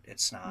 but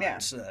it's not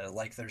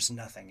like there's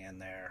nothing in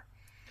there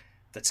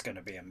that's going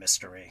to be a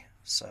mystery.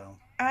 So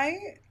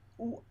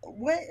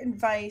what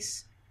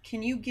advice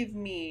can you give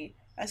me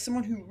as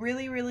someone who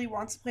really, really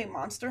wants to play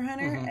Monster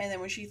Hunter, and then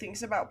when she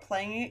thinks about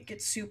playing it,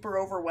 gets super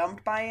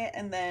overwhelmed by it,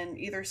 and then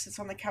either sits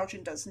on the couch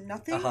and does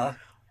nothing,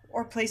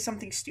 or plays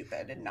something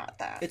stupid and not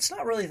that? It's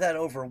not really that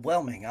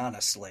overwhelming,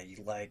 honestly,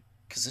 like,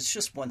 because it's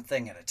just one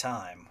thing at a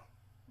time.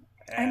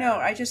 I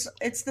know,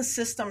 it's the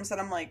systems that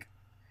I'm like,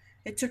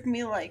 it took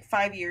me like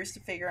 5 years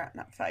to figure out,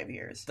 not 5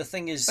 years. The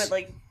thing is... But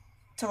like,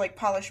 to like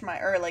polish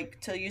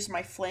to use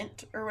my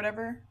flint or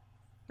whatever.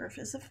 Or if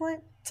it's a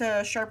flint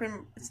to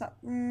sharpen, it's not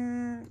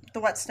the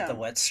whetstone. The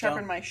whetstone.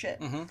 Sharpen my shit.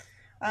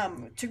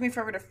 It took me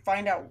forever to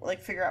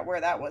figure out where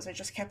that was. I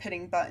just kept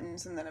hitting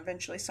buttons, and then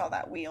eventually saw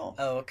that wheel.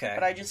 Oh, okay.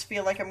 But I just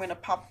feel like I'm gonna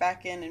pop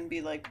back in and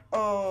be like,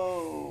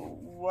 oh,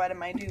 what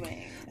am I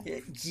doing?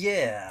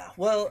 Yeah.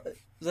 Well,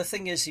 the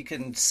thing is, you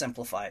can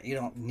simplify it. You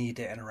don't need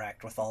to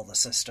interact with all the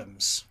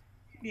systems.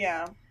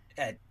 Yeah.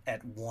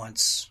 At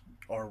once,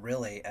 or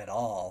really at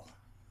all.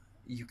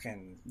 You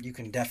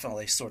can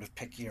definitely sort of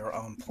pick your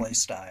own play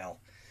style.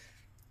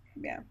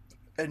 Yeah.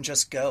 And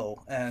just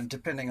go, and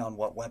depending on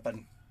what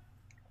weapon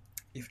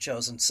you've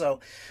chosen.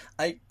 So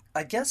I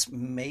guess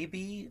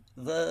maybe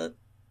the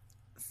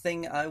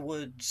thing I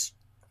would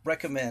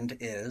recommend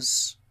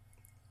is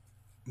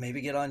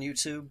maybe get on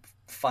YouTube,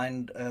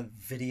 find a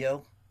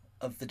video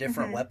of the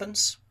different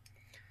weapons.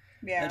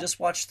 Yeah. And just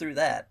watch through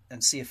that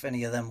and see if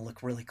any of them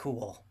look really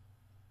cool.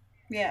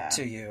 Yeah.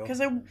 To you. Because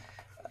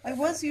I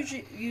was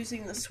usually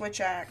using the switch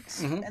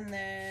axe, and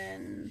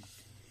then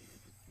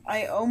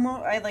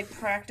I like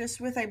practiced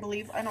with, I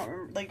believe, I don't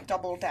remember, like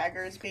double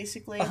daggers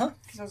basically,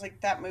 because I was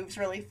like, that moves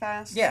really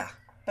fast. Yeah.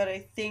 But I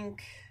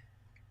think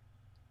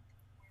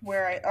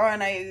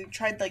and I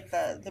tried like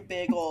the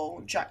big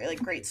old like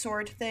great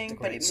sword thing,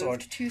 but it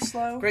moved too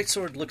slow. Great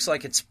sword looks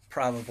like it's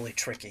probably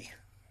tricky.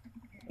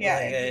 Yeah,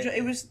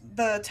 it was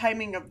the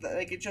timing of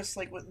it just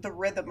like with the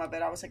rhythm of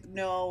it. I was like,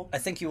 no. I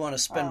think you want to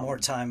spend more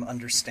time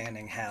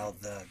understanding how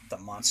the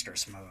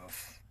monsters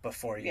move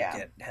before you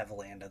get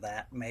heavily into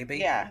that, maybe.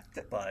 Yeah,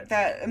 but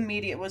that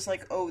immediate was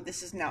like, oh,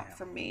 this is not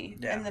for me.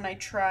 Yeah. And then I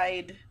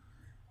tried.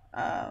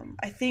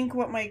 I think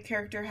what my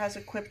character has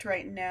equipped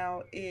right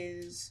now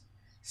is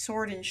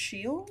Sword and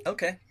Shield.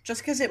 Okay.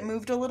 Just because it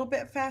moved a little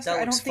bit faster.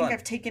 I don't think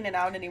I've taken it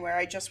out anywhere.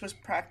 I just was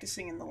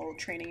practicing in the little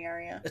training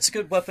area. It's a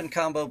good weapon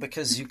combo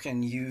because you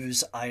can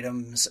use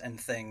items and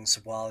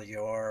things while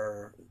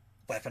your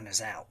weapon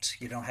is out.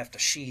 You don't have to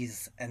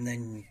sheath and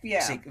then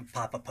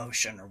pop a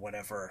potion or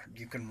whatever.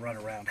 You can run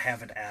around,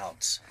 have it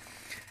out.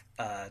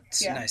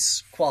 It's a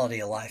nice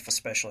quality of life,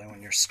 especially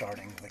when you're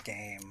starting the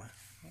game.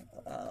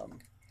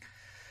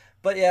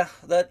 But yeah,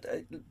 that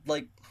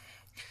like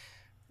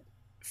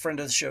friend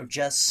of the show,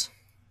 Jess,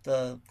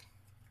 the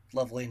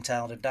lovely and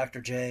talented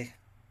Dr. J,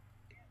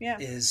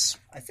 is,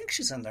 I think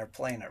she's in there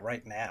playing it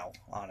right now,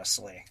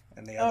 honestly.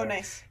 In the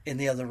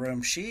other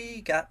room.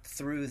 She got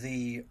through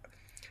the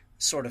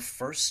sort of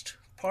first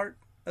part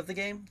of the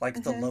game,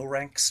 like the low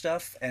rank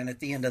stuff, and at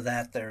the end of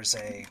that there's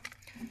a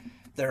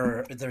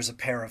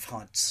pair of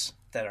hunts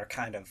that are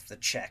kind of the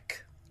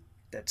check.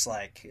 That's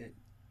like,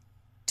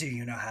 do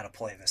you know how to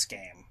play this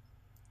game?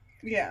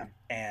 Yeah.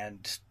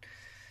 And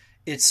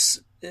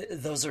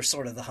those are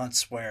sort of the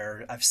hunts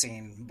where I've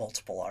seen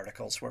multiple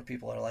articles where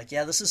people are like,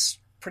 yeah, this is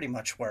pretty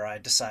much where I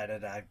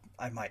decided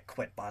I might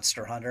quit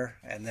Monster Hunter,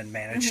 and then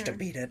managed to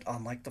beat it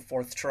on like the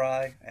 4th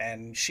try.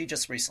 And she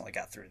just recently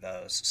got through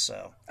those.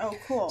 So oh,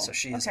 cool. So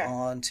she is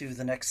on to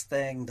the next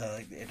thing.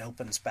 It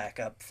opens back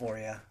up for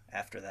you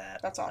after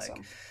that. That's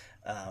awesome.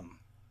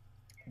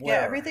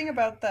 Everything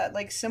about that,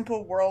 like,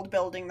 simple world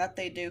building that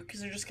they do, because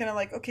they're just kind of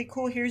like, okay,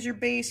 cool, here's your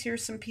base,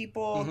 here's some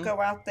people, go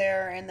out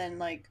there, and then,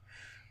 like,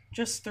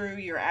 just through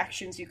your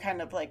actions, you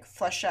kind of, like,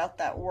 flesh out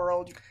that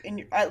world,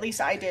 at least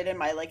I did in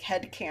my, like,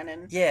 head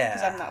canon,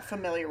 because I'm not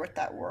familiar with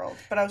that world,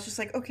 but I was just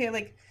like, okay,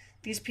 like,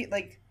 these people,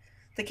 like,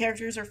 the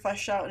characters are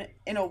fleshed out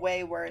in a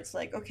way where it's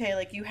like, okay,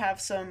 like, you have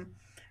some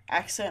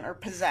accent or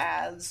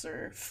pizzazz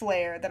or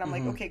flair that I'm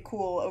like, okay,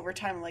 cool, over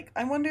time, like,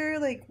 I wonder,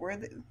 like,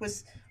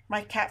 was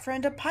my cat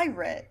friend a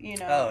pirate, you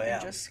know,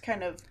 and just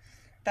kind of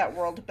that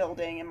world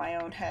building in my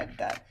own head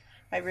that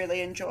I really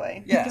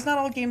enjoy. Yeah. Because not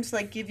all games,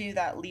 like, give you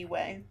that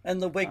leeway.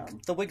 And the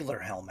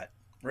Wiggler helmet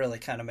really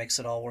kind of makes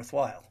it all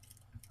worthwhile.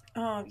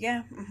 Oh,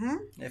 yeah. Mm-hmm.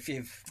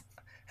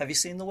 Have you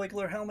seen the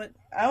Wiggler helmet?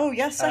 Oh,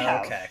 yes, I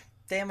have. Okay.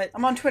 Damn it.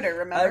 I'm on Twitter,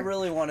 remember? I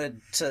really wanted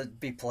to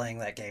be playing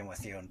that game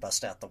with you and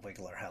bust out the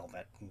Wiggler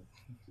helmet.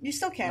 You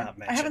still can.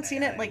 I haven't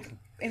seen it, like,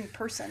 in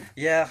person.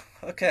 Yeah,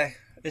 okay.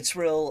 It's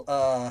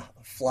real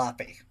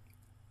floppy.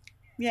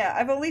 Yeah,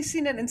 I've only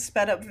seen it in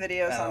sped up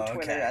videos on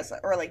Twitter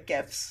or like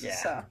GIFs. Yeah,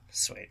 so.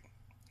 Sweet.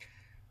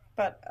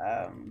 But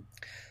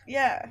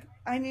yeah,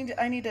 I need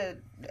to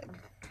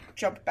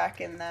jump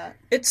back in that.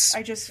 It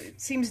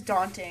seems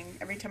daunting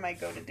every time I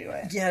go to do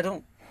it. Yeah,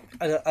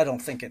 I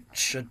don't think it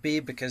should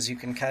be, because you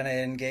can kind of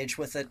engage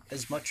with it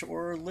as much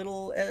or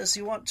little as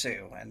you want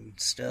to, and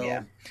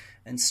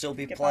still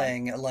be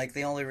playing. Like,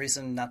 the only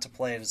reason not to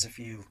play it is if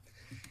you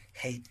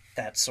hate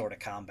that sort of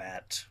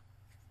combat.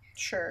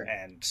 Sure.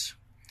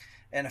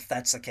 And if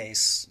that's the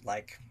case,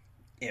 like,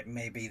 it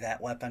may be that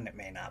weapon, it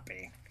may not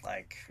be.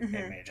 Like, it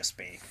may just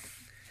be,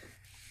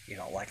 you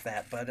know, like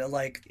that. But,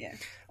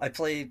 I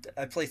play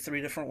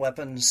 3 different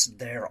weapons.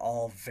 They're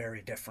all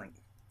very different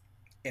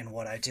in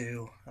what I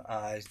do.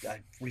 I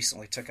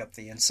recently took up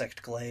the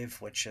Insect Glaive,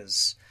 which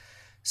is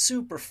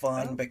super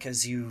fun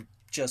because you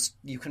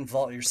can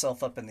vault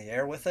yourself up in the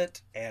air with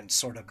it and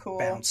sort of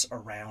bounce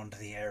around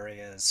the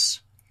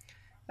areas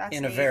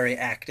in a very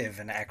active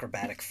and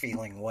acrobatic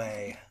feeling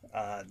way,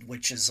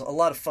 which is a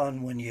lot of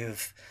fun when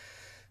you've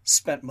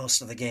spent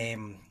most of the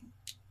game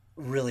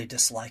really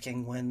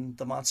disliking when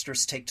the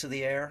monsters take to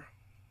the air.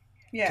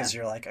 Yeah. Because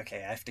you're like,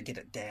 okay, I have to get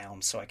it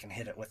down so I can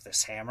hit it with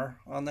this hammer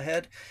on the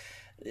head.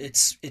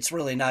 It's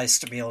really nice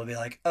to be able to be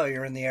like, oh,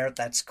 you're in the air,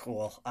 that's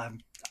cool.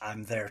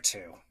 I'm there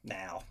too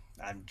now.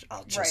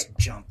 I'll just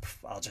jump.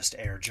 I'll just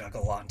air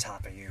juggle on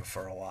top of you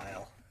for a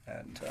while,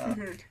 and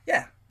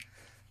yeah.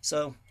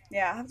 So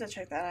yeah, I'll have to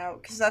check that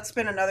out, because that's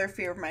been another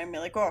fear of mine. I'm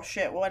like, oh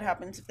shit, what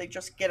happens if they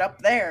just get up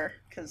there?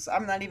 Because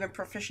I'm not even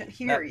proficient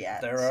here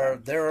yet.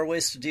 There are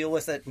ways to deal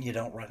with it, and you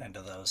don't run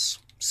into those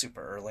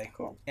super early.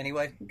 Cool.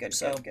 Anyway, good.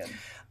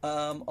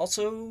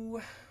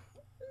 Also,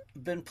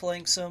 been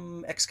playing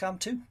some XCOM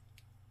 2.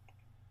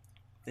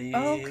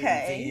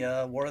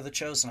 The War of the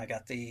Chosen. I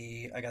got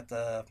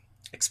the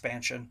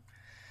expansion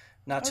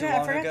not too long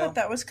ago. I forgot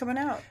that was coming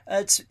out.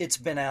 It's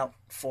been out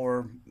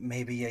for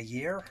maybe a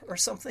year or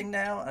something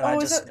now.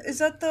 And is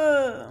that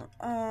the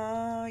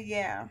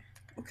yeah.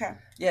 Okay.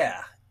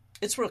 Yeah.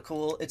 It's real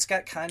cool. It's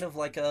got kind of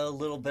like a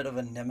little bit of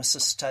a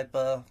Nemesis type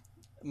of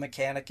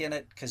mechanic in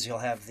it because you'll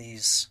have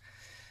these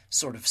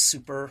sort of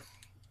super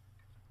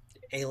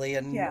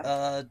alien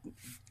Yeah.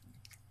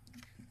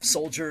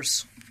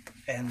 soldiers,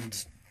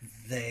 and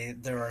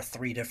there are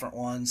three different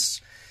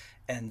ones,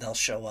 and they'll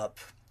show up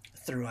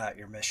throughout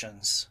your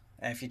missions.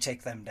 And if you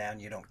take them down,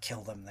 you don't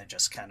kill them; they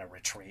just kind of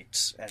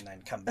retreat and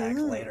then come back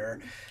Ooh, later.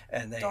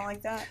 And don't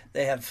like that.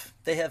 they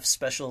have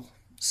special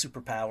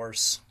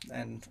superpowers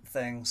and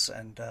things,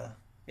 and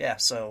yeah.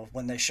 So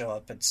when they show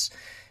up,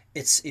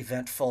 it's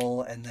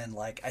eventful, and then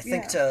like I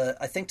think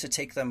to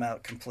take them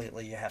out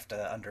completely, you have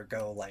to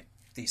undergo like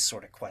these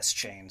sort of quest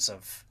chains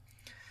of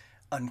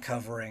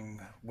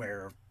uncovering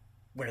where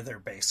their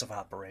base of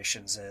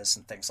operations is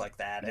and things like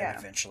that, and Yeah.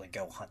 eventually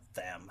go hunt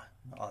them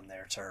on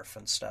their turf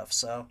and stuff.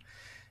 So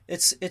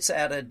it's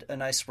added a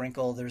nice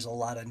wrinkle. There's a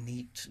lot of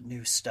neat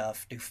new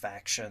stuff, new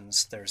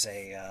factions. There's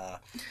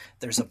a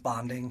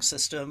bonding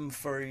system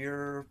for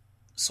your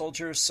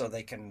soldiers, so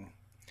they can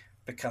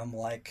become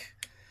like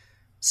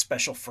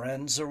special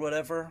friends or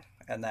whatever,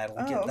 and Oh,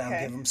 that'll give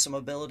okay. them some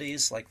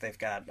abilities. Like they've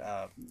got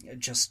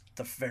just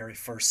the very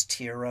first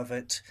tier of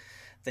it.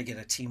 They get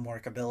a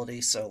teamwork ability,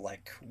 so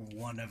like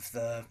one of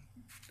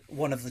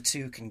the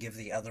two can give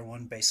the other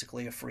one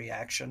basically a free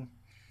action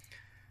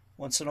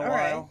once in a All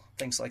right. while,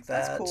 things like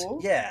That's that. cool.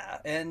 Yeah,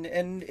 and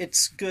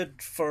it's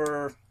good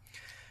for,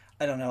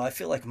 I don't know. I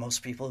feel like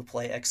most people who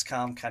play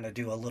XCOM kind of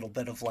do a little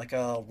bit of like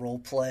a role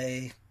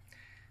play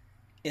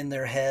in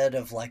their head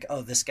of like,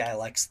 oh, this guy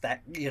likes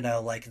that,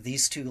 like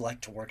these two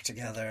like to work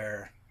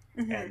together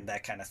Hmm. and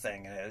that kind of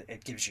thing. And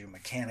it gives you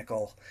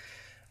mechanical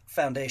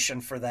foundation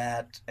for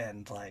that,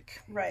 and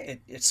like Right.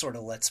 it sort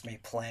of lets me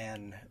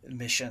plan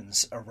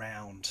missions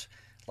around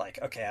like,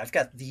 okay, I've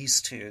got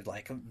these two,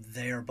 like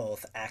they're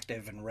both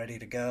active and ready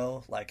to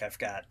go. Like I've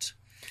got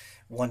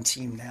one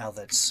team now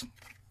that's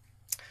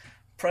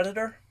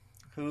Predator,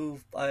 who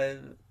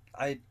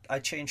I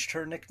changed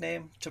her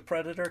nickname to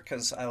Predator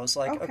because I was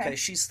like, okay, Okay.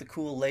 she's the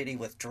cool lady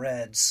with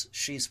dreads.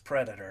 She's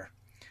Predator,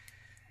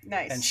 and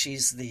Nice.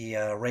 she's the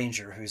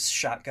ranger who's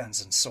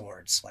shotguns and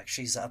swords. Like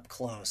she's up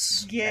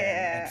close and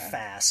Yeah.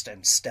 fast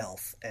and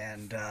stealth.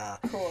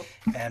 Cool.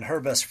 And her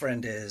best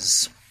friend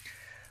is,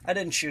 I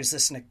didn't choose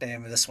this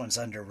nickname. This one's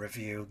under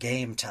review.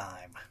 Game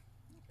Time,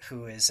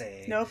 who is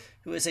a Nope.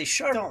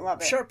 Don't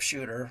love it.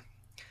 sharpshooter,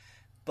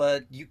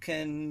 but you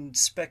can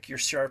spec your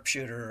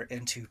sharpshooter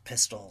into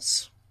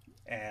pistols,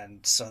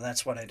 and so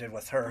that's what I did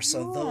with her.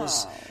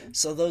 Oh.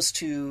 So those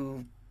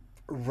two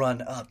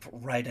run up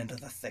right into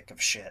the thick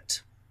of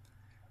shit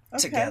Okay.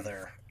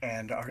 together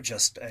and are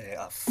just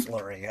a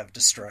flurry of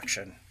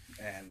destruction.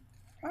 And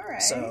All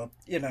right. so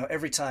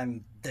every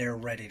time they're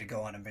ready to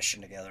go on a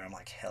mission together, I'm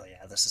like, hell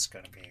yeah, this is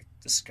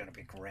gonna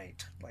be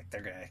great. Like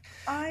they're gonna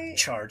I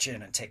charge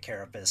in and take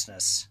care of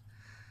business.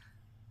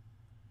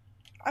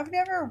 I've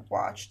never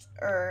watched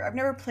or I've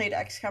never played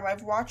XCOM.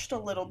 I've watched a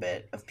little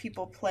bit of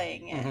people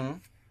playing it, Mm-hmm.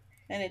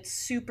 and it's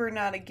super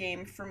not a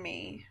game for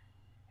me.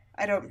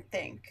 I don't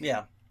think.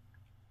 Yeah.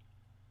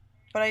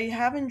 But I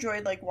have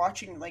enjoyed like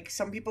watching like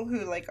some people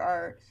who like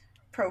are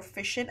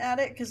proficient at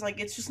it because like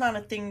it's just not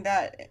a thing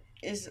that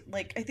is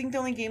like I think the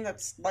only game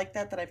that's like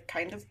that I've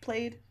kind of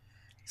played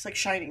is like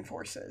Shining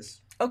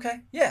Forces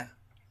Okay. Yeah.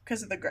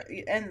 because of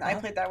and I Uh-huh.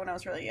 played that when I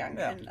was really young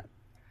Yeah. and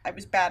I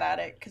was bad at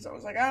it because I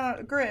was like I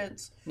don't know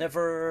grids.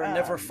 Never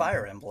Um,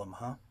 Fire Emblem,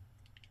 huh?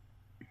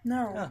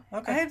 no, Oh,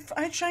 okay.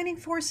 I had Shining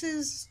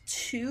Forces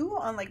 2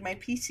 on like my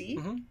PC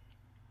Mm-hmm.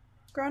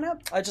 growing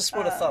up. I just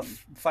would have thought Um,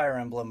 Fire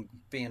Emblem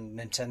being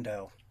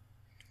Nintendo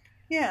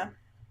yeah,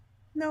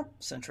 nope,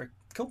 centric.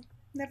 Cool.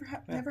 Yeah.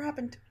 never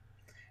happened.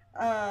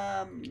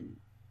 Um,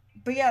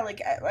 but yeah,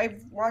 like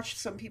I've watched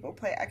some people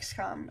play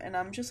XCOM, and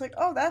I'm just like,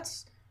 oh,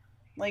 that's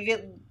like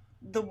it.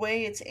 The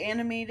way it's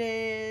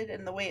animated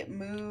and the way it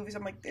moves,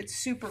 I'm like, it's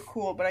super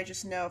cool. But I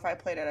just know if I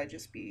played it, I'd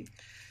just be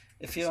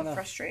If you so wanna,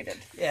 frustrated.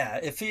 yeah,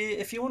 if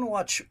you want to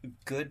watch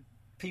good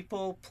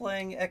people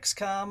playing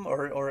XCOM,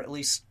 or at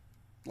least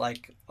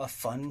like a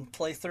fun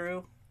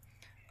playthrough,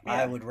 I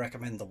Yeah. would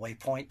recommend the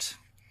Waypoint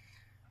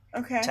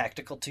Okay.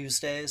 Tactical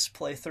Tuesdays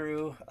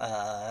playthrough.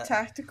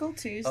 Tactical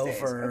Tuesdays.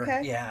 Over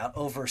Okay. yeah,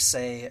 over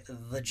say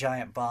the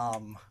Giant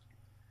Bomb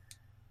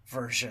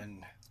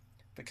version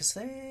because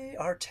they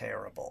are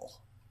terrible.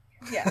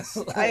 Yes,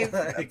 I've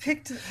Like, I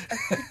picked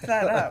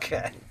that up.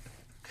 okay.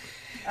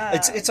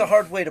 It's a Um,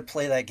 hard way to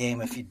play that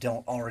game if you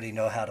don't already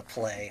know how to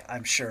play.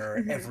 I'm sure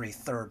mhm. every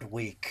third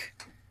week,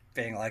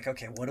 being like,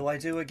 okay, what do I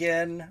do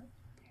again? Oh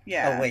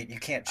Yeah. wait, you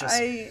can't just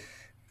I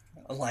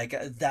like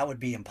that would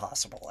be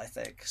impossible. I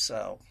think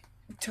so.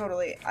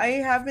 Totally. I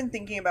have been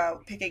thinking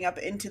about picking up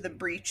Into the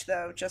Breach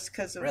though, just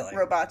because of Really?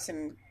 robots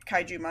and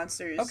kaiju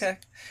monsters. Okay.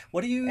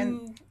 What do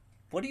And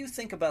you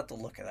think about the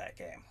look of that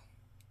game?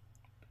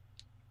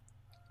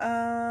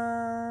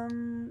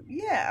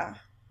 yeah,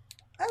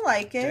 I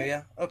like Do it.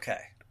 you? Okay.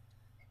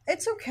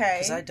 It's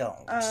Because I okay.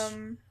 don't.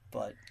 Um,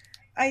 But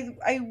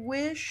I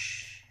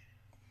wish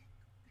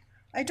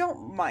I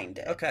don't mind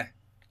it. okay.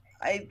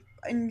 I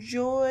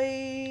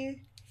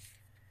enjoy.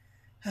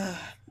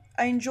 I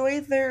I enjoy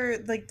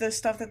their like the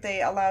stuff that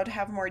they allow to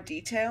have more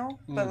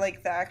detail, but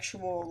like the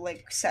actual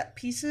like set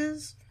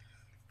pieces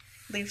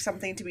leave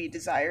something to be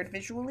desired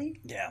visually.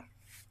 Yeah.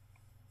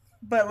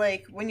 But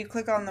like when you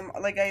click on them,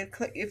 like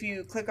if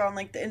you click on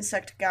like the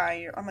insect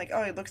guy, I'm like,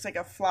 oh, he looks like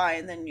a fly,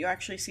 and then you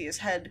actually see his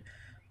head,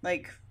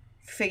 like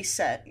face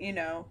set,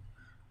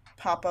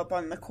 pop up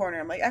on the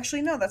corner. I'm like,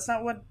 actually, no, that's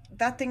not what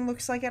that thing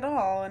looks like at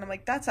all. And I'm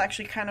like, that's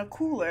actually kind of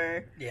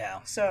cooler. Yeah.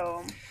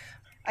 So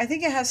I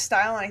think it has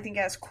style, and I think it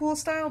has cool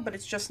style, but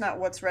it's just not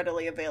what's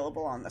readily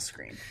available on the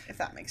screen, if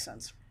that makes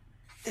sense.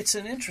 It's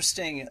an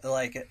interesting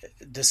like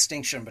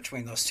distinction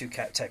between those two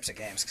types of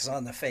games, because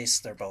on the face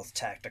they're both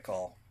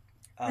tactical,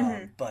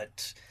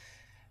 but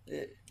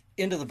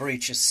Into the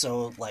Breach is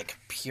so like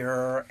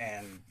pure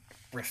and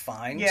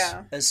refined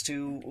as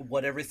to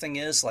what everything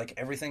is. Like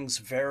everything's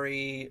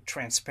very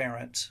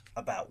transparent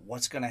about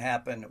what's going to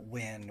happen,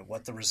 when,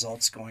 what the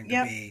result's going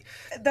to be.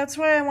 That's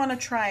why I want to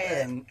try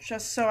it,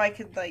 just so I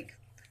could like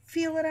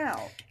feel it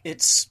out.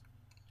 It's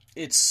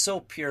so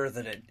pure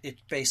that it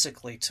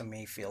basically to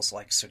me feels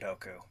like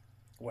Sudoku,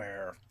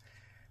 where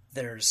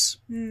there is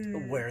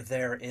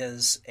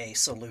a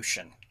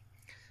solution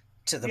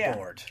to the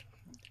board,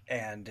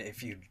 and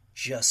if you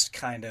just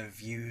kind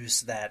of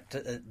use that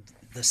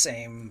the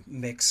same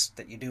mix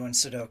that you do in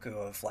Sudoku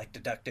of like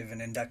deductive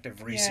and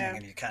inductive reasoning,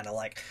 and you kind of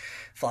like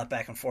flop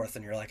back and forth,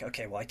 and you're like,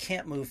 okay, well I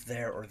can't move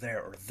there or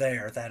there or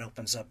there. That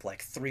opens up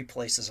like 3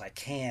 places I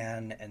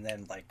can, and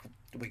then like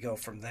we go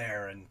from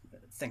there and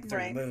think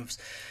through the moves.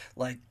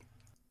 Like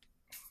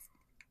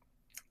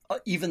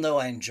even though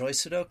I enjoy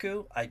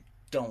Sudoku, I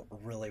don't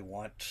really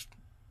want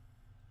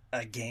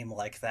a game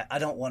like that. I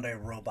don't want a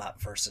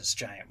robot versus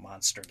giant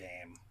monster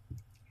game.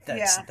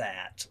 That's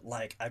that.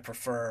 Like, I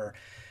prefer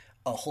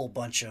a whole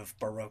bunch of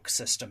Baroque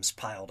systems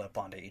piled up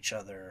onto each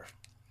other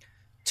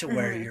to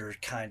where you're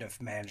kind of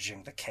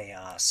managing the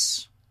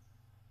chaos.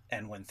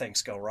 And when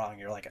things go wrong,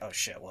 you're like, oh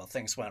shit, well,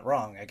 things went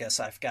wrong. I guess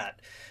I've got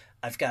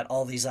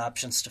all these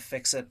options to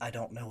fix it. I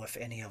don't know if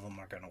any of them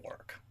are going to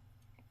work.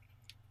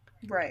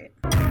 Right.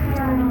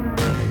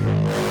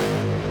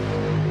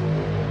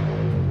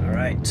 All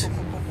right.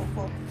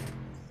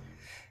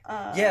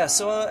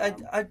 So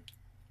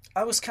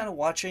I was kind of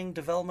watching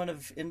development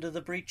of Into the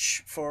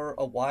Breach for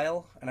a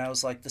while, and I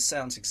was like, this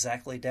sounds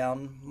exactly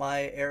down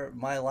my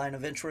line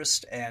of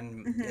interest,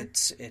 and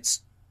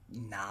it's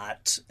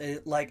not.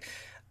 Like,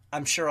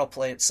 I'm sure I'll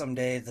play it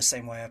someday the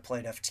same way I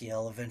played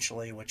FTL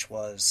eventually, which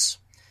was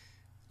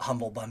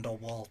Humble Bundle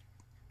will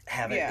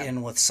have it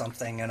in with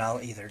something, and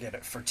I'll either get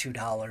it for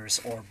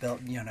 $2 or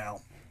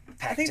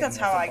packed I think that's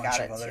in with how a bunch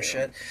of other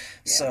shit.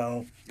 Yeah.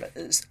 So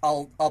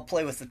I'll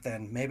play with it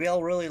then. Maybe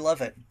I'll really love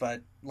it,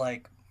 but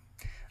like,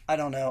 I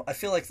don't know. I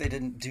feel like they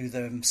didn't do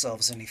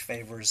themselves any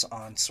favors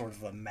on sort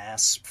of a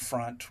mass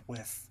front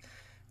with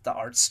the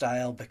art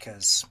style,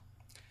 because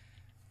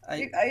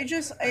I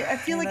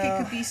feel like it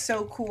could be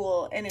so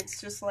cool, and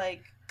it's just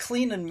like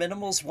clean and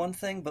minimal's one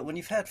thing, but when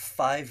you've had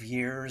 5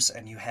 years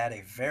and you had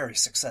a very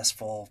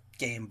successful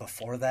game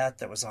before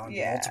that was on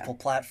multiple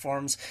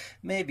platforms,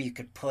 maybe you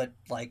could put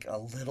like a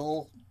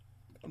little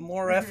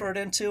more effort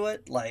into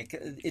it. Like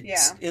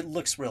it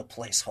looks real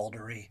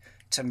placeholdery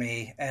to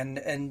me,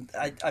 and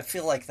I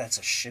feel like that's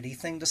a shitty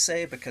thing to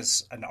say,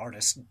 because an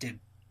artist did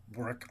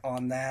work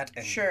on that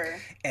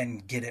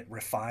and get it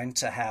refined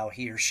to how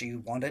he or she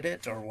wanted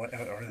it, or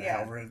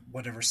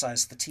whatever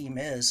size the team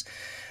is.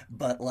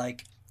 But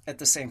like, at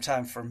the same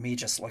time, for me,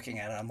 just looking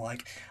at it, I'm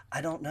like, I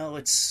don't know,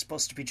 it's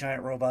supposed to be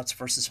giant robots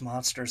versus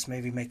monsters.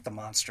 Maybe make the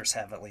monsters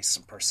have at least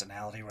some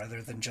personality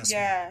rather than just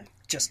bug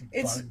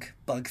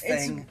thing.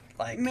 It's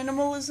like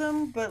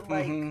minimalism, but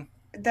like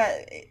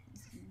that,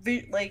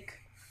 like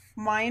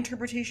my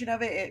interpretation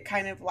of it, it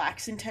kind of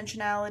lacks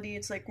intentionality.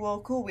 It's like, well,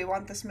 cool, we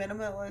want this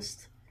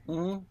minimalist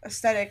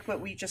aesthetic, but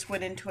we just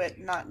went into it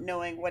not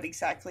knowing what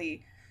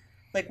exactly,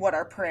 like, what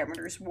our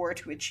parameters were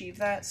to achieve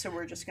that, so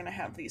we're just going to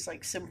have these,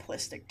 like,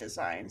 simplistic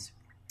designs.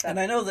 And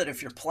I know that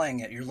if you're playing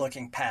it, you're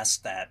looking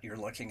past that, you're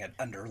looking at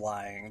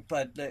underlying,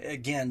 but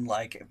again,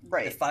 like,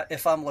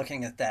 if I'm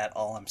looking at that,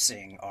 all I'm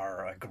seeing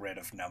are a grid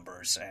of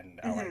numbers, and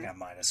like, I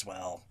might as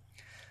well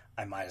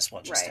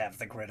just have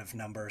the grid of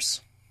numbers.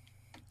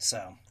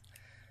 So,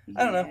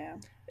 I don't know.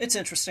 It's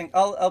interesting.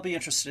 I'll be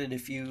interested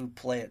if you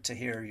play it to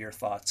hear your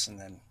thoughts, and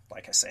then,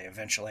 like I say,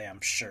 eventually I'm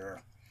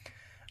sure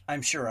I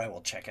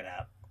will check it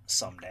out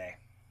someday.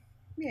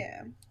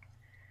 Yeah.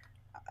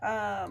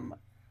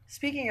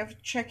 Speaking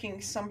of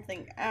checking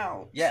something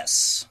out.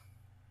 Yes.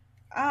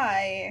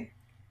 I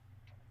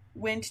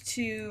went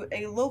to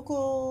a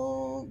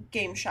local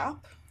game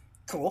shop.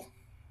 Cool.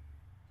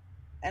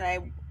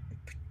 And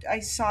I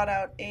sought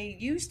out a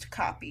used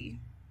copy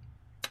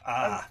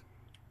of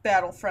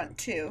Battlefront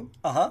 2.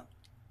 Uh-huh.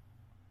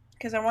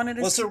 Because I wanted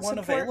to Was there one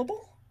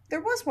available?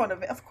 There was one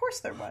of course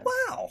there was.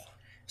 Wow.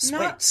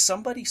 Wait,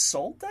 somebody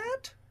sold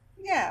that?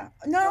 Yeah,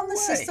 not on the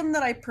system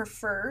that I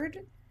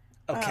preferred.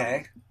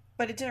 Okay.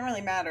 But it didn't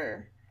really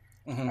matter.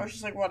 I was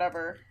just like,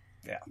 whatever.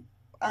 Yeah.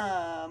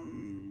 But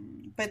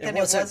then it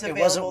was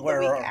available the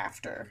week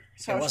after.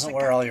 So it wasn't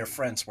where all your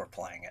friends were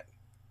playing it.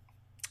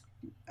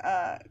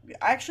 I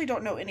actually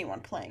don't know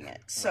anyone playing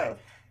it, so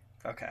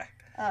right. Okay.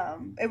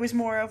 It was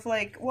more of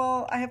like,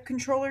 well, I have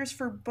controllers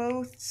for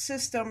both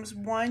systems.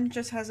 One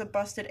just has a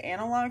busted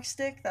analog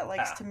stick that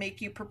likes to make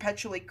you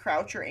perpetually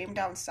crouch or aim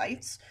down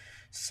sights,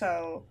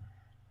 so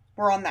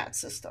we're on that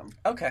system.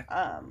 Okay.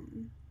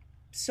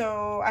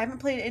 So I haven't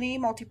played any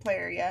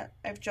multiplayer yet.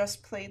 I've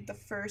just played the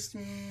first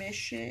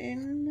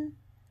mission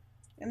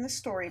in the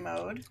story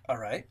mode. All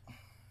right.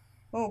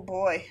 Oh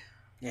boy.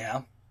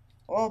 Yeah.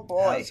 Oh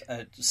boy.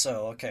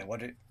 Okay,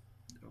 what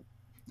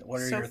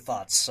are your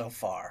thoughts so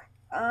far?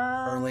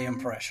 Early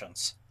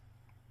impressions.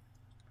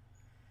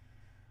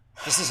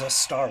 This is a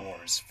Star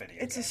Wars video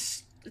game.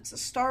 It's a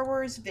Star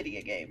Wars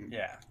video game.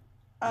 Yeah.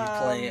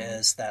 You play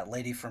as that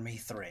lady from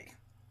E3.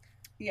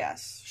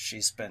 Yes.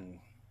 She's been...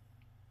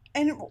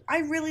 And I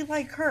really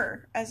like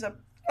her as a...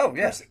 Oh,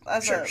 yeah.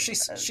 Sure. She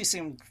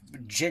seemed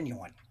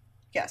genuine.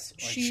 Yes.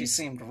 She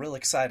seemed real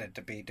excited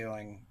to be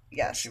doing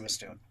what she was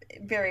doing.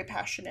 Very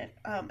passionate,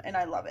 and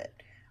I love it.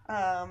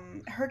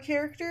 Her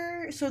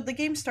character... So the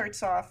game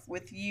starts off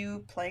with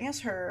you playing as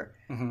her,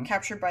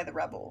 captured by the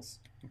rebels.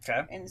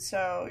 Okay. And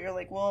so you're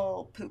like,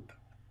 well, poop.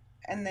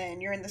 And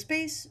then you're in the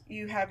space,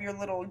 you have your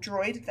little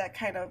droid that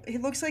kind of...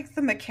 It looks like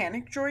the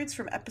mechanic droids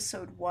from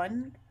episode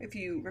 1, if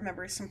you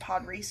remember some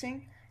pod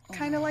racing.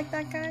 Kind of like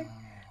that guy.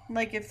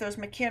 Like if those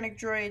mechanic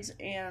droids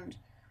and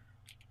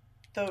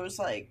those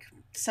like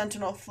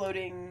sentinel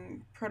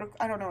floating...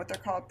 I don't know what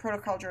they're called.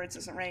 Protocol droids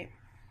isn't right.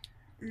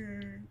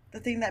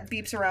 The thing that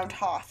beeps around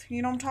Hoth.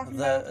 You know what I'm talking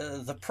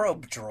about? The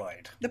probe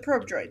droid. The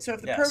probe droid. So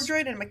if the probe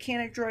droid and a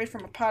mechanic droid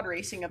from a pod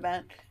racing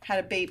event had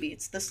a baby,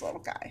 it's this little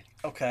guy.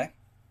 Okay.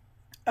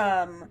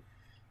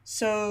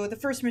 So the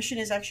first mission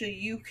is actually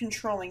you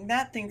controlling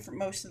that thing for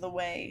most of the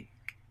way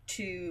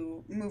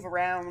to move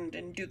around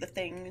and do the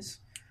things.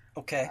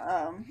 Okay.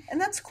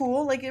 And that's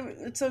cool. Like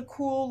it's a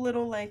cool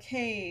little like,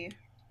 hey,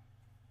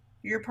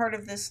 you're part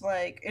of this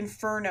like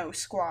Inferno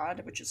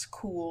squad, which is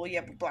cool. You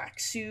have a black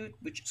suit,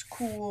 which is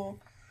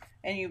cool,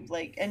 and you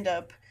like end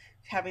up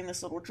having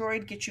this little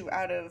droid get you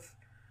out of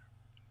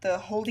the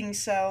holding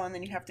cell, and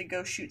then you have to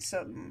go shoot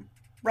some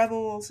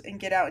rebels and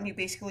get out, and you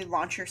basically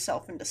launch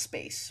yourself into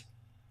space.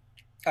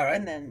 All right.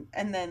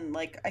 And then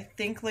like I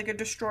think like a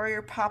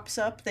destroyer pops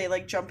up. They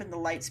like jump into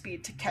light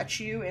speed to catch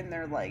you, and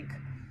they're like,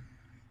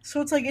 so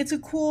it's like it's a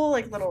cool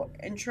like little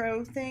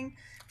intro thing.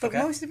 But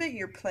most of it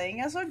you're playing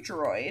as a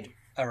droid.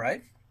 All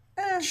right.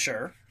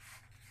 Sure.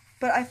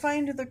 But I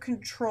find the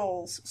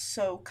controls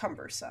so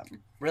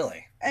cumbersome.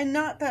 Really? And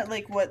not that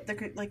like what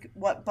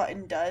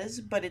button does,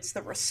 but it's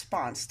the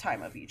response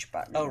time of each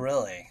button. Oh,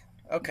 really?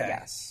 Okay.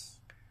 Yes.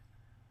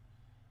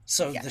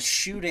 So the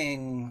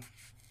shooting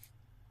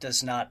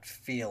does not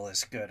feel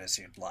as good as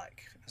you'd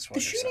like. Is what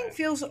the shooting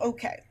feels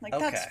okay. Like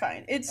that's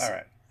fine. It's all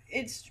right.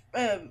 It's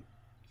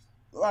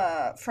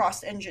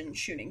Frost Engine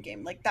shooting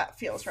game. Like that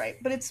feels right.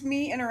 But it's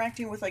me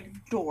interacting with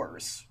like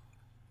doors.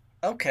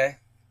 Okay.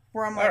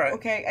 Where I'm like,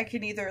 okay, I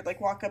can either like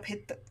walk up,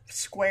 hit the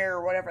square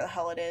or whatever the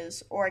hell it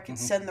is, or I can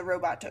send the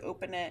robot to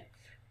open it.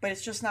 But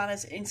it's just not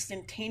as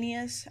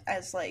instantaneous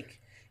as like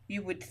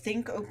you would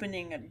think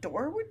opening a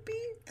door would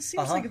be. This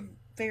seems like a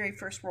very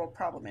first world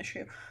problem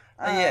issue.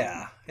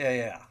 Yeah.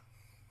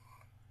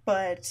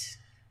 But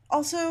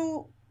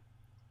also,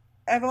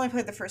 I've only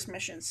played the first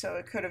mission, so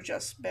it could have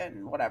just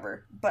been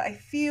whatever. But I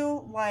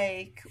feel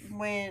like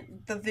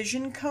when the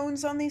vision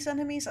cones on these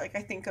enemies, like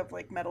I think of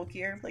like Metal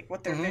Gear, like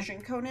what their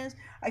vision cone is,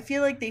 I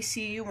feel like they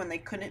see you when they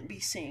couldn't be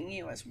seeing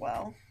you as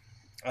well.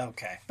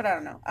 Okay. But I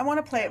don't know. I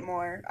want to play it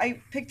more.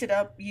 I picked it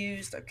up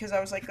used because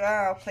I was like,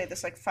 I'll play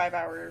this like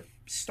 5-hour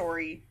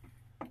story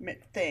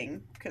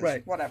thing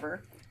because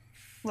whatever.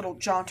 Little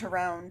jaunt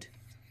around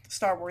the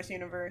Star Wars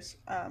universe.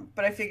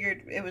 But I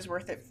figured it was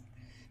worth it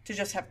to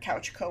just have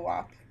couch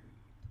co-op.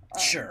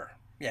 Sure.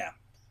 Yeah.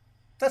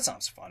 That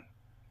sounds fun.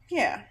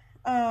 Yeah.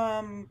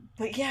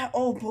 But yeah,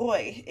 oh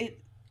boy.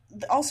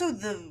 Also,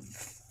 the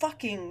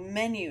fucking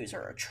menus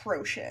are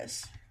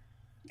atrocious.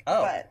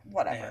 Oh. But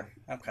whatever.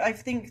 Yeah. Okay. I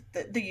think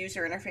that the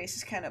user interface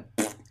is kind of...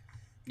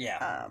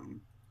 Yeah.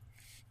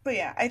 But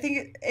yeah, I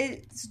think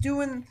it's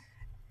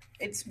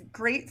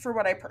great for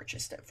what I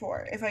purchased it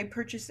for. If I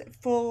purchased it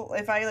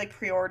if I like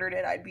pre-ordered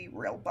it, I'd be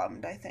real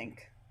bummed, I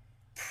think.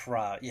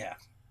 Yeah.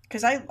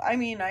 Because I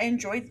mean, I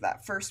enjoyed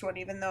that first one,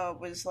 even though it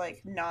was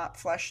like not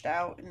fleshed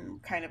out and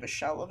kind of a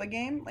shell of a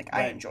game. Like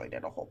I enjoyed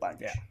it a whole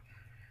bunch.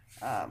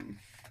 Yeah.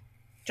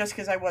 Just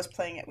because I was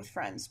playing it with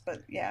friends,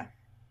 but yeah.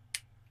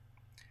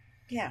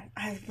 Yeah,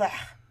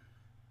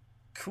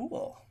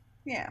 Cool.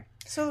 Yeah.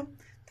 So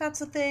that's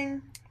the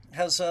thing.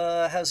 How's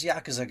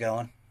Yakuza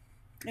going?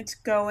 It's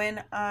going.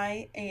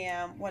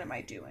 What am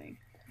I doing?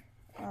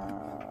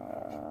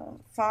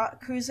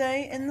 Fought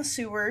Kuze in the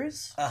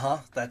sewers.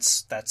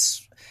 That's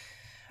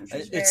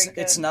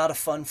it's not a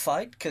fun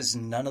fight because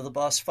none of the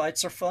boss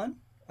fights are fun.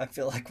 I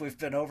feel like we've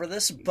been over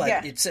this,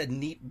 but it's a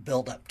neat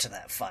build up to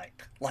that fight.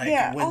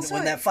 Like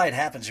when that fight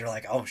happens, you're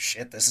like, oh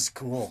shit, this is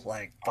cool.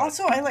 Like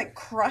also I like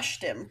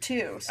crushed him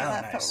too, so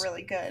that nice. felt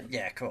really good.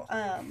 Yeah, cool.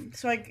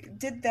 So I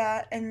did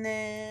that, and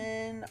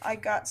then I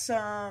got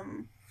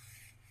some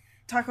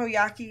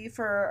takoyaki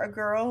for a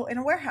girl in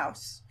a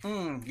warehouse.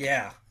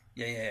 Yeah.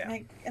 Yeah.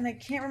 And I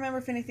can't remember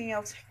if anything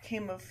else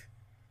came of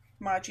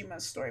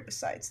Majima's story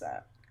besides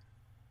that.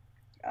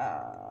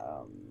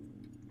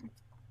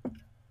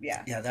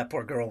 Yeah. Yeah, that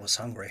poor girl was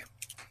hungry.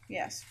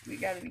 Yes, we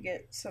got to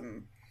get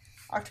some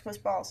octopus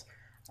balls.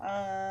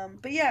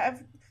 But yeah,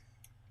 I've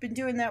been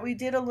doing that. We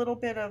did a little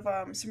bit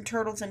of some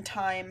Turtles in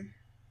Time.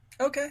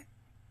 Okay.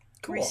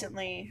 Cool.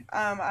 Recently.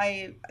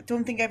 I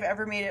don't think I've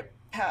ever made it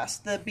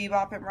past the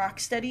Bebop and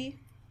Rocksteady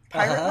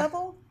pirate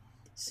level.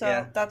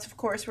 So that's of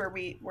course where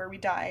we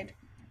died.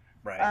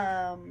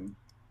 Right.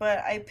 But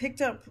I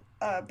picked up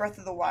Breath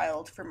of the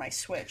Wild for my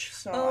Switch,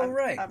 so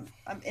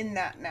I'm in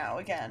that now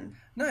again.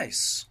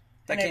 Nice.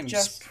 That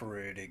game's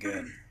pretty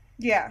good.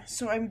 Yeah,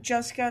 so I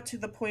just got to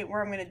the point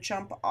where I'm going to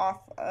jump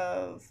off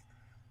of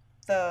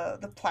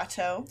the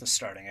plateau. The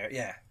starting area,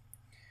 yeah.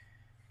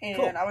 And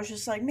cool. I was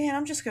just like, man,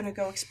 I'm just going to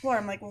go explore.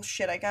 I'm like, well,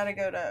 shit, I got to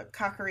go to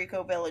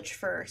Kakariko Village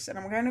first, and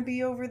I'm going to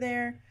be over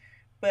there,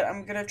 but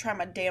I'm going to try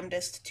my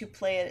damnedest to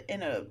play it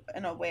in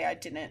a way I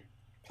didn't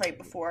play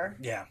before.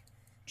 Yeah.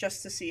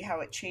 Just to see how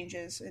it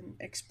changes and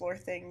explore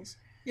things.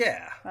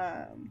 Yeah.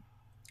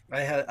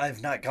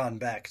 I've not gone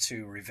back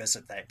to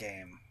revisit that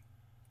game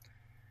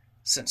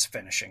since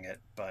finishing it,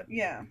 but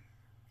yeah.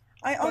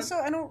 I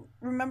don't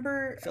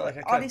remember. I feel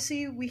like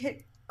Odyssey. We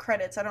hit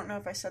credits. I don't know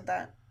if I said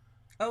that.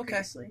 Okay.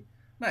 Previously.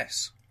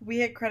 Nice. We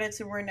hit credits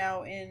and we're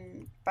now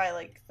by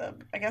like the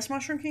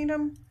Mushroom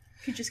Kingdom,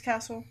 Peach's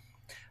Castle.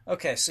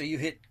 Okay, so you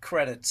hit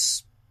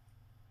credits.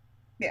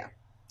 Yeah.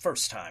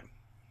 First time.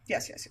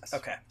 Yes.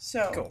 Okay.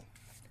 So cool.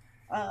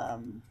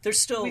 There's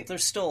still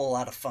a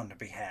lot of fun to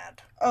be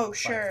had. Oh,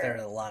 sure. Like,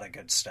 there's a lot of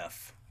good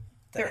stuff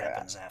that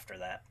happens after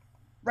that.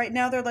 Right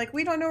now, they're like,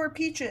 we don't know where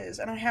Peach is,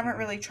 and I haven't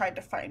really tried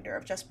to find her.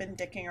 I've just been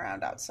dicking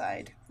around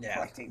outside,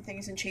 collecting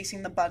things and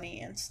chasing the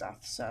bunny and stuff.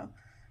 So,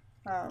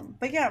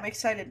 but yeah, I'm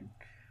excited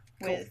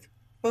with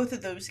both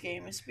of those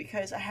games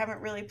because I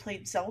haven't really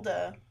played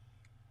Zelda,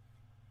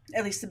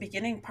 at least the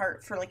beginning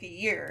part, for like a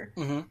year.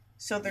 Mm-hmm.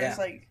 So there's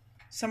like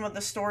some of the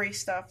story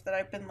stuff that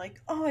I've been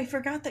like, oh, I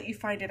forgot that you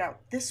find it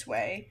out this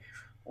way,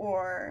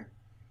 or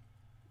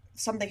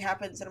something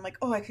happens and I'm like,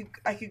 oh, I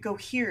could go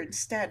here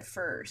instead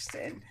first,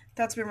 and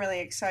that's been really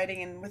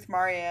exciting. And with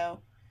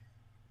Mario,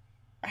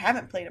 I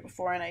haven't played it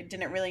before, and I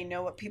didn't really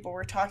know what people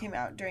were talking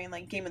about during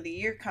like Game of the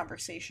Year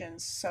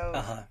conversations,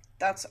 so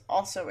that's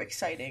also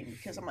exciting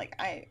because I'm like,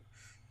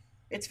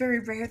 it's very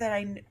rare that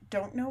I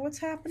don't know what's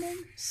happening.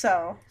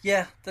 So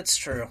yeah, that's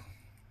true.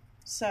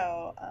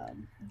 So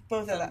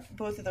both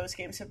of those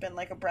games have been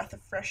like a breath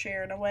of fresh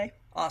air in a way.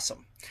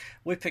 Awesome.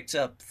 We picked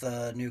up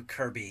the new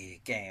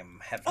Kirby game.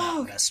 Have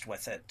not messed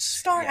with it.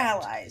 Star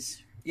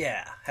Allies.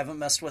 Yeah, haven't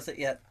messed with it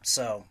yet.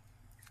 So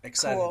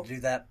excited to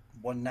do that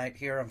one night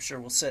here. I'm sure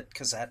we'll sit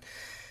because that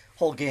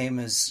whole game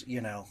is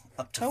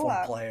up to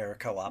co-op. 4-player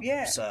co-op.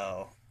 Yeah.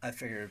 So I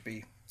figured it'd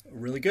be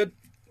really good.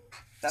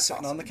 That's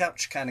sitting awesome. on the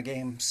couch kind of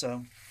game.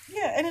 So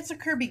yeah, and it's a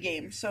Kirby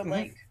game. So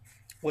like.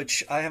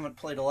 Which I haven't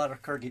played a lot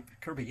of Kirby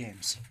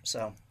games,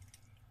 so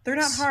they're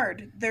not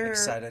hard. They're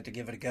excited to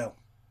give it a go.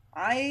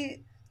 I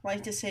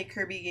like to say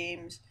Kirby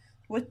games,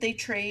 what they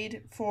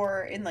trade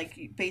for in like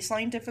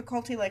baseline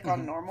difficulty, like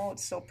on normal,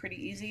 it's still pretty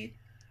easy.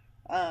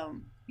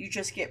 You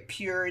just get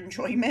pure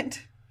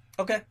enjoyment.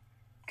 Okay.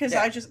 Because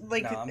I just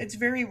like it's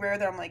very rare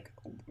that I'm like,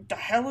 the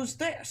hell is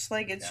this?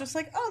 Like it's just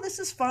like, oh, this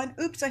is fun.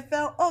 Oops, I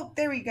fell. Oh,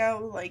 there we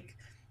go. Like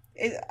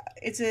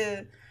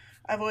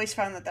I've always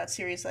found that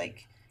series,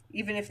 like,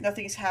 even if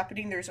nothing's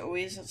happening, there's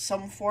always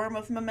some form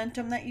of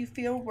momentum that you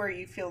feel, where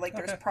you feel like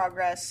there's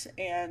progress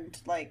and,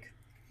 like,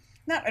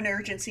 not an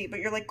urgency, but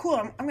you're like, cool,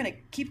 I'm going to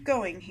keep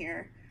going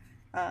here.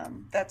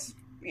 That's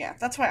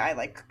why I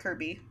like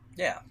Kirby.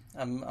 Yeah,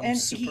 I'm and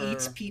super... he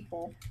eats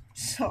people,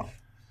 so...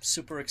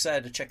 Super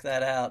excited to check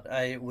that out.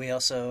 I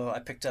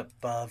picked up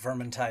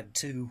Vermintide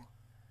 2.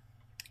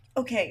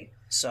 Okay,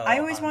 so I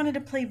always wanted to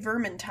play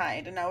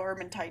Vermintide, and now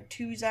Vermintide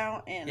 2's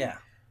out, and... Yeah.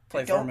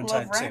 I don't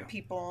love rat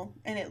people,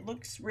 and it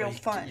looks real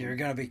fun. You're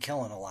going to be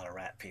killing a lot of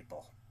rat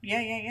people.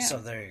 Yeah. So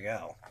there you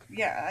go.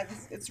 Yeah,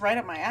 it's right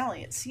up my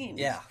alley, it seems.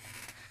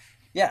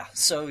 Yeah,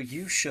 so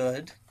you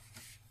should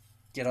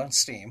get on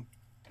Steam.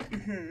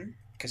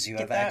 Because you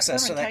have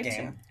access to that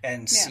game.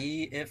 And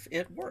see if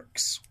it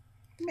works.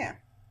 Yeah.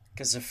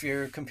 Because if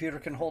your computer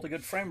can hold a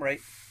good frame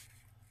rate...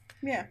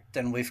 Yeah.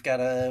 Then we've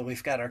got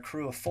our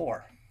crew of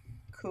 4.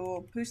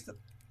 Cool. Who's the...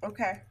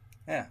 Okay.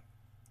 Yeah.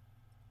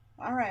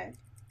 All right.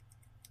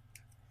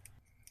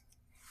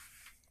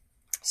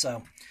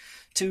 So,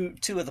 two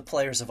of the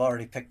players have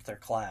already picked their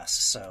class,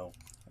 so...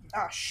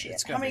 Oh,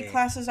 shit. How many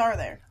classes are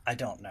there? I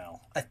don't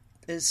know.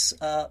 Is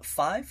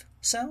 5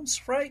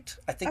 sounds right?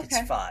 I think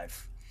it's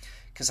 5.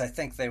 Because I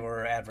think they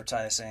were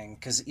advertising...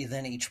 Because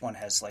then each one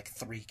has, like,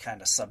 3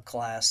 kind of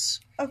subclass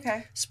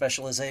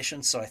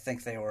specializations, so I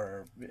think they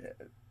were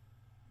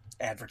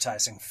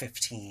advertising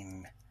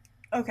 15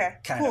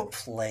 kind of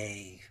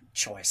play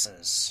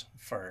choices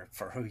for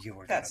who you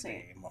were going to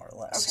be, more or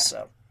less. Okay.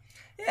 So,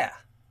 yeah.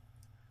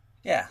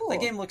 Yeah, cool. The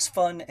game looks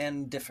fun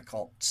and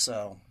difficult,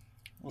 so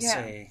we'll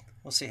see.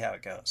 We'll see how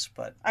it goes.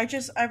 But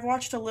I've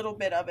watched a little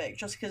bit of it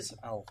just because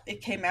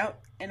it came out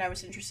and I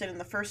was interested in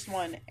the first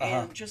one,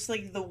 and just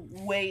like the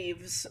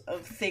waves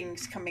of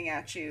things coming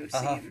at you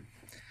seem.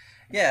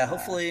 Yeah,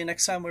 hopefully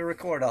next time we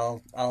record,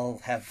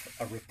 I'll have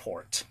a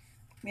report.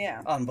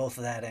 Yeah. On both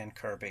of that and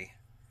Kirby.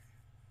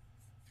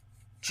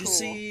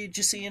 Did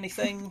you see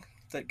anything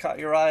that caught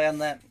your eye on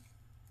that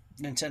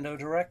Nintendo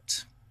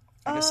Direct?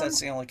 I guess that's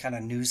the only kind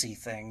of newsy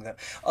thing that...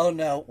 Oh,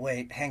 no,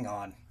 wait, hang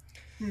on.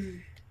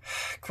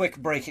 Quick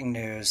breaking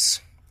news.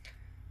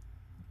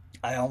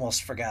 I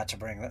almost forgot to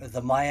bring...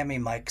 The Miami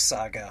Mike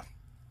saga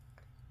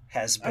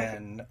has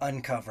been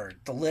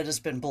uncovered. The lid has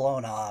been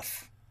blown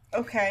off.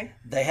 Okay.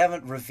 They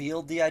haven't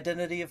revealed the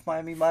identity of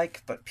Miami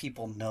Mike, but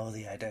people know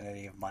the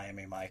identity of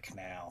Miami Mike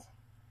now.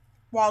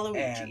 Waluigi.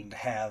 And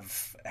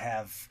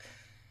have...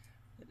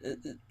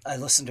 I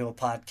listened to a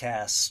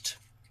podcast...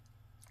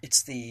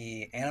 It's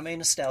the Anime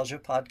Nostalgia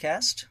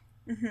podcast.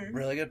 Mm-hmm.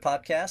 Really good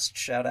podcast.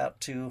 Shout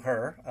out to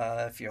her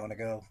if you want to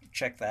go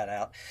check that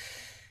out.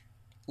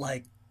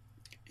 Like,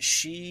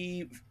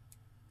 she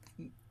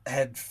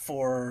had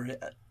for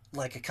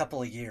like a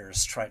couple of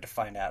years tried to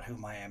find out who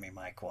Miami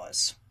Mike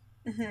was.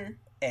 Mm-hmm.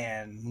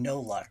 And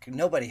no luck.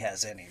 Nobody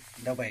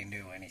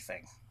knew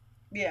anything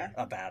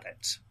about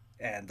it.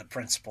 And the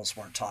principals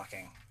weren't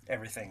talking.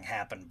 Everything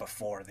happened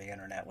before the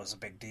internet was a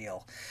big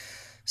deal.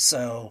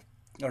 So...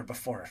 or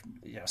before,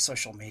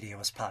 social media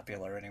was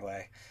popular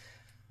anyway.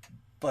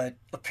 But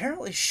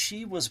apparently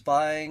she was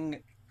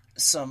buying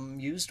some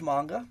used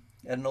manga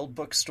at an old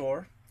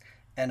bookstore,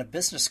 and a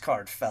business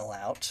card fell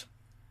out,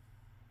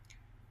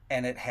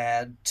 and it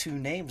had 2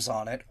 names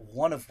on it,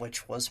 one of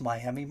which was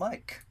Miami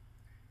Mike.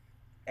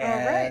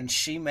 And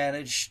she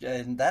managed,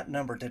 and that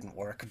number didn't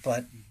work,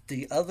 but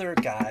the other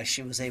guy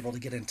she was able to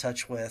get in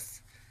touch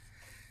with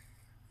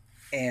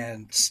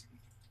and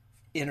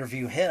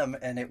interview him,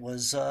 and it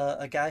was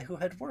a guy who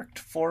had worked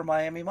for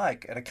Miami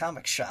Mike at a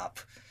comic shop.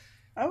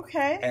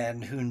 Okay.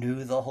 And who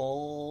knew the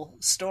whole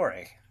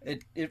story.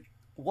 It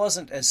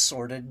wasn't as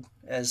sordid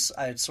as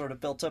I had sort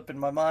of built up in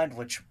my mind,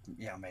 which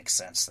makes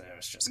sense. There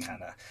was just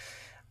kind of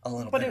a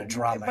little bit of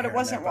drama. But it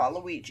wasn't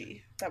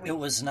Waluigi. It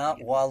was not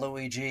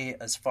Waluigi,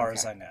 as far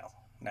as I know.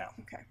 No.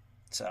 Okay.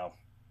 So.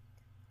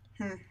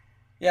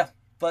 Yeah,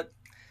 but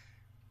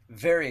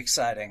very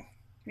exciting.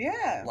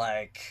 Yeah.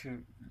 Like,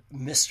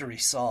 mystery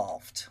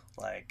solved.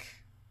 Like,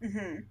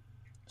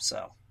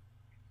 so.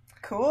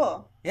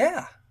 Cool.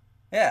 Yeah.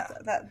 Yeah.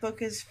 That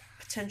book is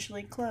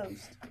potentially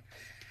closed.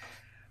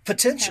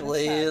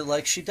 Potentially, kind of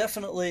like, she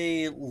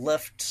definitely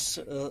left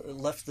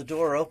the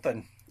door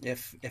open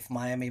if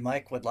Miami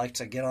Mike would like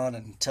to get on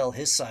and tell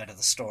his side of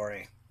the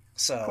story.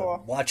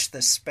 So watch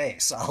this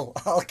space.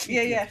 I'll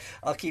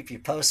keep you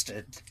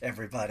posted,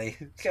 everybody.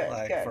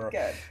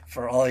 Good.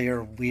 For all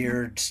your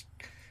weird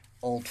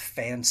old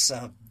fan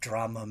sub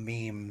drama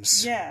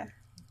memes. Yeah.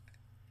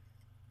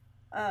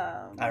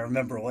 I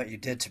remember what you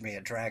did to me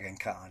at Dragon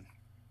Con.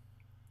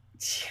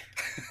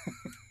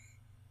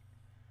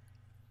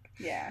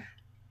 Yeah.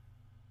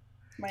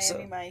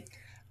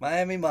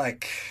 Miami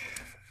Mike.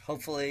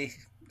 Hopefully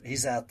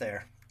he's out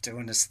there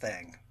doing his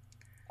thing.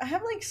 I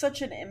have like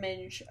such an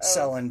image of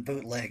selling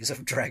bootlegs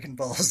of Dragon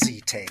Ball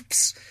Z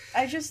tapes.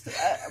 I just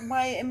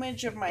my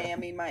image of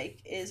Miami Mike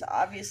is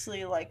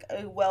obviously like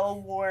a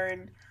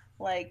well-worn,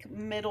 like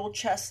middle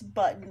chest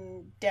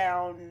button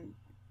down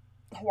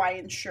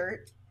Hawaiian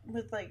shirt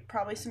with like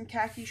probably some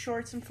khaki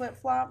shorts and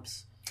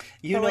flip-flops.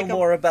 You know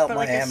more about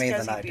Miami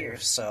than I do,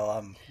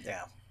 so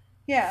yeah.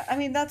 Yeah, I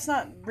mean that's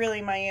not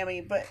really Miami,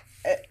 but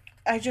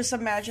I just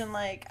imagine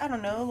like, I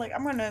don't know, like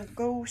I'm gonna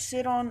go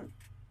sit on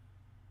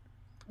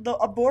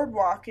a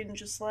boardwalk and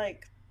just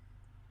like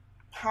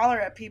holler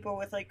at people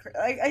with like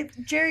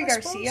Jerry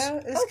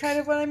Garcia is kind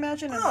of what I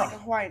imagine, and like a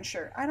Hawaiian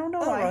shirt. I don't know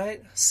why. All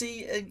right.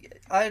 See,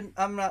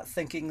 I'm not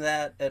thinking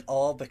that at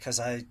all, because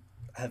I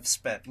have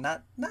spent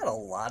not a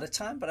lot of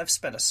time, but I've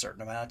spent a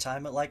certain amount of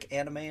time at like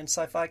anime and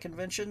sci-fi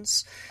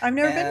conventions. I've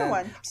never been to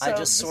one. So I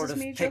just sort of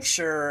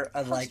picture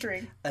like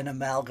an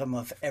amalgam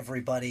of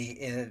everybody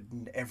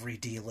in every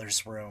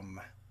dealer's room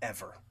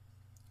ever,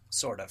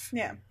 sort of.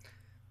 Yeah.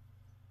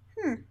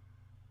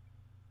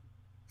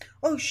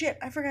 Oh shit!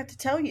 I forgot to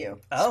tell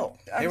you. Oh,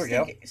 here we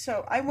go.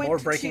 So I went more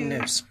breaking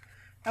news.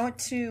 I went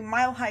to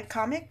Mile High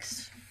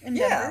Comics in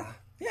Denver.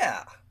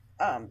 Yeah.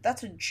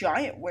 That's a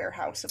giant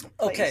warehouse of a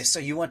place. Okay, so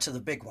you went to the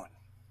big one.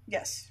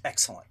 Yes.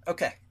 Excellent.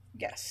 Okay.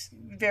 Yes.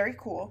 Very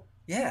cool.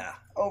 Yeah.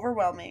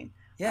 Overwhelming.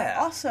 Yeah.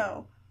 I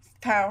also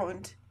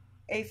found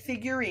a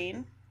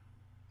figurine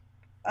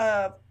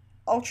of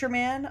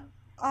Ultraman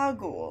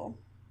Agul.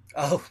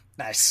 Oh,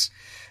 nice.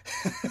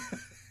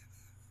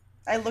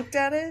 I looked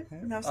at it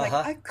and I was like,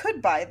 I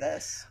could buy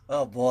this.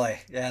 Oh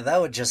boy, yeah,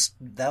 that would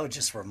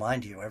just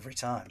remind you every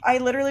time. I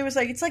literally was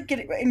like, it's like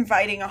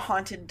inviting a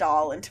haunted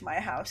doll into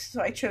my house,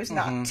 so I chose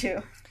not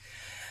to.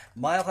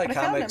 Mile High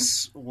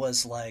Comics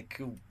was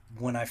like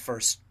when I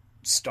first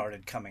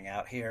started coming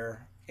out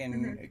here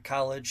in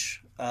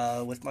college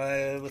with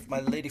my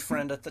lady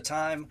friend at the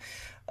time.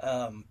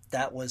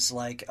 That was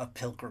like a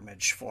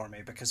pilgrimage for me,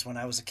 because when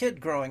I was a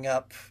kid growing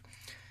up,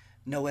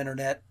 no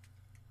internet.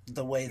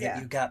 The way that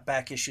you got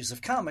back issues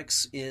of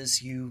comics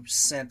is you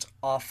sent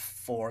off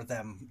for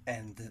them,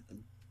 and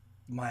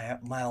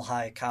Mile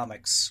High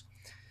Comics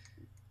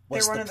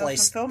was They're one the of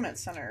place. The fulfillment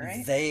center,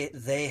 right?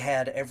 They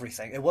had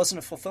everything. It wasn't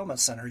a fulfillment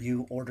center.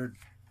 You ordered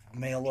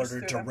mail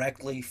order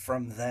directly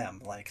from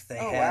them. Like they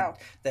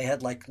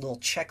had like little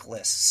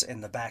checklists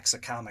in the backs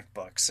of comic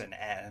books and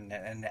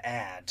an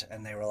ad,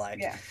 and they were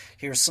like,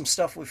 here's some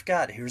stuff we've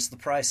got, here's the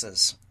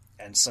prices.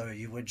 And so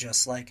you would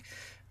just like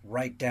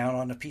write down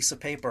on a piece of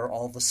paper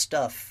all the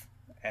stuff,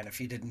 and if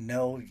you didn't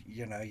know,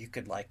 you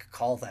could like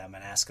call them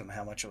and ask them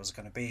how much it was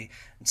going to be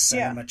and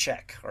send them a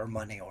check or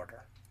money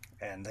order,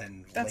 and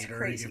then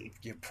later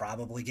you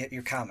probably get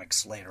your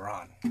comics later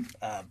on.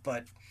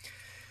 But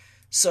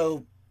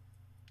so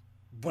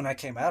when I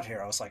came out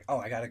here, I was like, oh,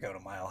 I got to go to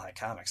Mile High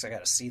Comics. I got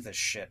to see this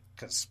shit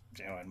because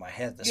in my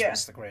head this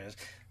was the greatest.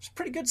 It's a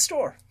pretty good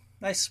store.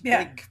 Nice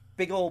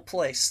big old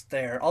place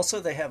there.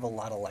 Also, they have a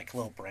lot of like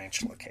little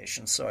branch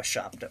locations, so I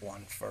shopped at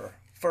one for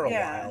a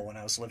while when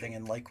I was living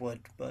in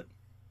Lakewood. But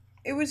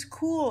it was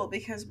cool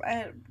because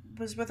I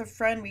was with a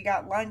friend. We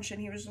got lunch,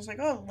 and he was just like,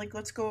 "Oh, like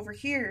let's go over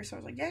here." So I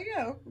was like,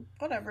 "Yeah,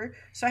 whatever."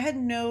 So I had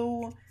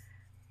no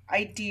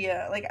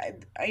idea. Like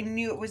I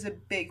knew it was a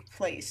big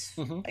place.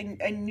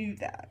 I knew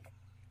that.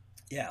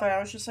 Yeah. But I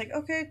was just like,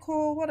 okay,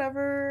 cool,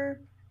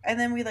 whatever. And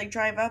then we like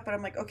drive up, and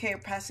I'm like, okay,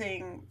 we're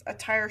passing a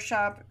tire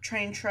shop,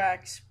 train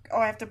tracks. Oh,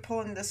 I have to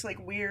pull in this like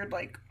weird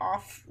like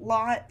off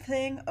lot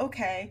thing.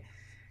 Okay.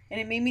 And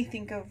it made me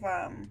think of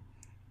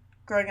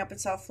growing up in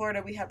South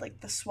Florida. We had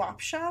like the swap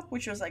shop,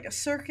 which was like a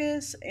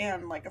circus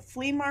and like a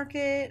flea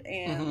market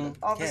and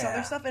all this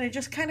other stuff. And it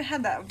just kind of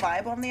had that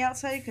vibe on the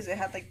outside because it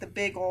had like the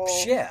big old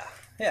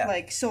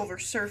like Silver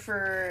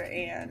Surfer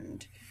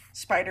and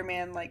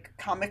Spider-Man like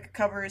comic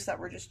covers that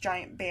were just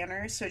giant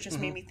banners, so it just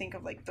made me think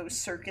of like those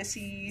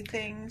circus-y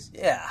things.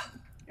 Yeah.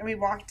 And we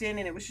walked in,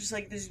 and it was just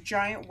like this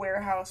giant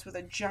warehouse with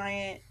a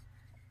giant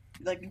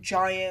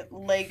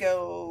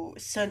Lego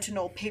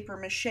Sentinel paper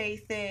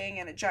mache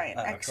thing and a giant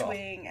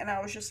X-wing, cool. And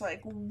I was just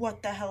like,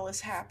 what the hell is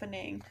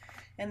happening?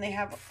 And they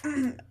have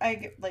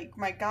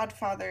my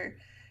godfather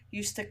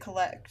used to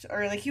collect,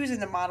 or like he was in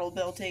the model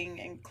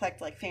building and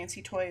collect like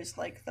fancy toys,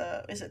 like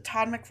is it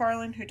Todd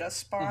McFarlane who does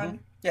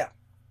Spawn? Yeah.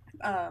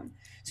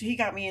 So he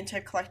got me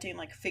into collecting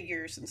like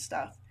figures and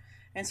stuff,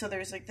 and so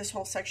there's like this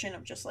whole section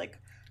of just like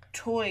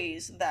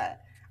toys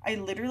that I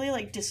literally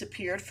like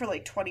disappeared for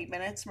like 20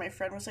 minutes. My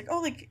friend was like, "Oh,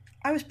 like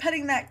I was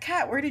petting that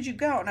cat. Where did you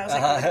go?" And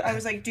I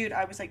was like, dude,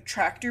 I was like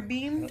tractor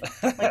beamed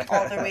like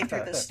all the way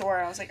through the store.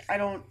 And I was like, I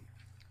don't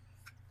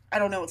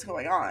know what's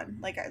going on.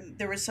 Like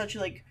there was such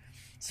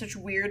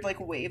weird like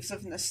waves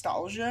of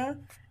nostalgia,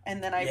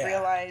 and then I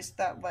realized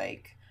that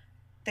like.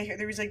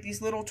 There was like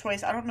these little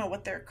toys. I don't know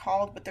what they're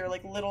called, but they're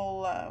like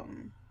little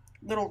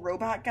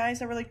robot guys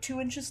that were like 2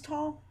 inches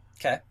tall.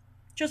 Okay.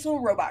 Just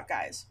little robot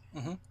guys.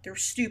 They were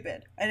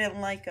stupid. I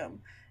didn't like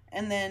them.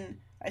 And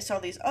then I saw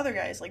these other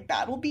guys like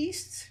Battle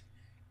Beasts.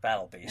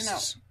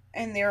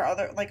 And they're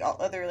other like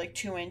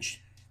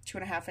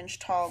 2.5 inch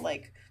tall.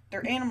 Like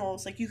they're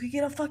animals. Like you could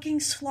get a fucking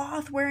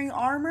sloth wearing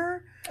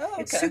armor. Oh,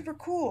 okay. It's super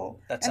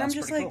cool. That sounds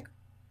pretty cool.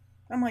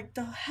 I'm like,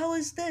 the hell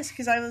is this?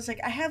 Because I was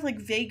like, I have like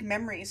vague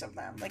memories of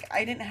them. Like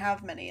I didn't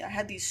have many. I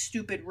had these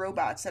stupid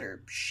robots that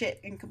are shit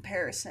in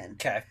comparison.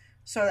 Okay.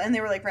 So, and they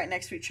were like right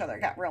next to each other. I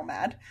got real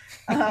mad.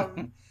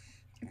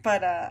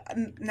 But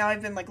now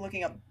I've been like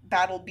looking up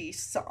Battle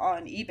Beasts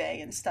on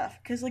eBay and stuff.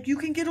 Because like you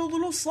can get a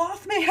little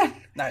sloth man.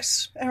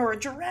 Nice. Or a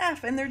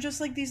giraffe. And they're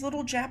just like these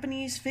little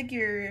Japanese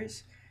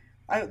figures.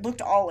 I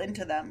looked all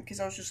into them because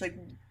I was just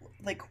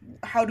like,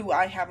 how do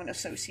I have an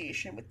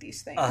association with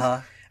these things?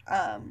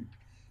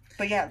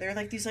 But yeah, they're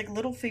like these like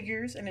little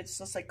figures, and it's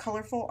just like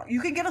colorful.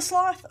 You can get a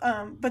sloth,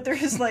 but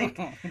there's like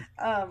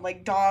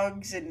like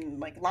dogs and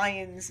like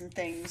lions and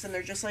things, and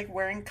they're just like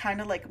wearing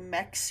kind of like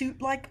mech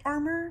suit like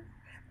armor.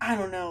 I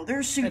don't know.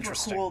 They're super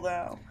cool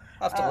though.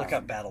 I'll have to look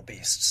up Battle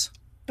Beasts.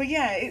 But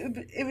yeah,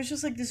 it was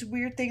just like this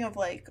weird thing of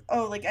like,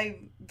 oh, like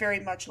I very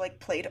much like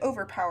played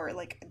Overpower.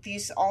 Like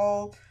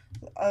all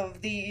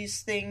of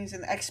these things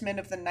in the X-Men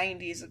of the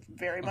 90s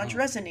very much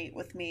resonate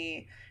with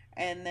me.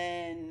 And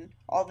then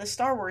all the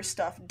Star Wars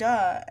stuff,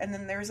 duh. And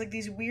then there was like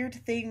these weird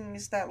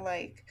things that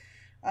like,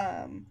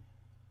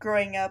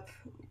 growing up,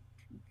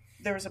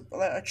 there was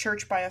a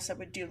church by us that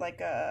would do like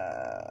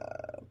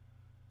a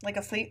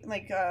fleet,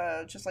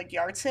 just like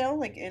yard sale,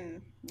 like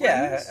in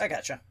rooms. I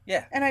gotcha.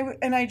 Yeah.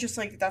 And I just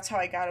like, that's how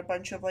I got a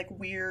bunch of like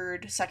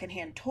weird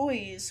secondhand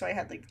toys. So I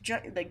had like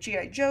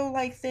G.I. Joe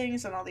like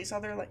things and all these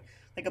other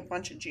like a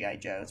bunch of G.I.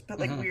 Joes, but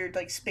like weird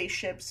like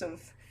spaceships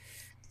of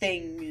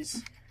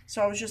things.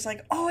 So I was just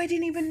like, oh, I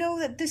didn't even know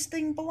that this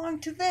thing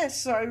belonged to this.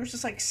 So I was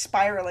just like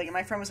spiraling, and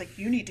my friend was like,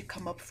 you need to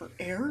come up for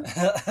air?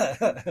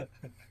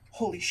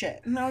 Holy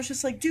shit. And I was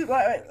just like, dude,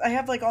 I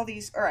have like all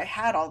these, or I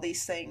had all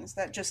these things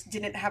that just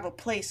didn't have a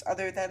place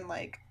other than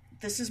like,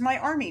 this is my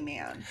army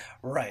man.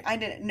 Right. I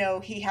didn't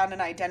know he had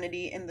an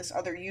identity in this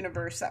other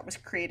universe that was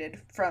created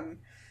from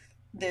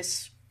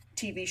this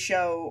TV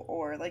show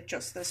or like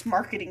just this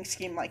marketing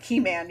scheme like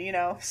He-Man, you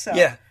know? So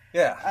yeah,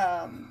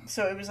 yeah.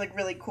 so it was like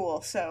really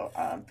cool. So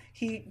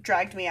he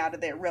dragged me out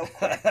of there real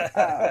quick.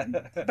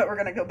 But we're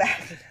gonna go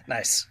back.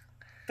 Nice.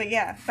 But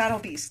yeah, Battle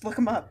Beast, look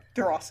them up.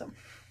 They're awesome.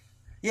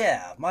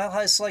 Yeah, Mile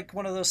High is like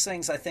one of those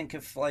things. I think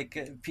if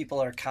like people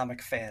are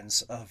comic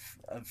fans of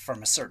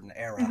from a certain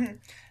era, Mm-hmm.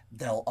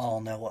 they'll all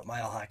know what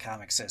Mile High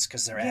Comics is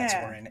because their ads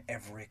Yeah. were in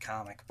every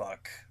comic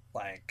book.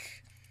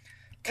 Like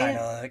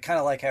And kind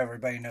of like how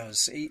everybody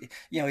knows, you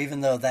know, even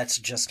though that's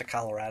just a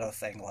Colorado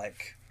thing,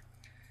 like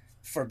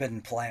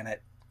Forbidden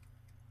Planet,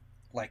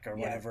 like or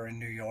yeah. whatever in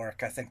New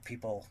York. I think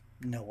people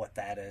know what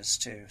that is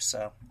too.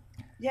 So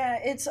Yeah,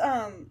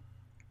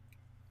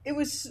 it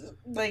was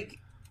like,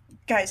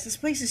 guys, this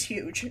place is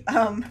huge.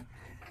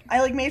 I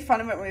like made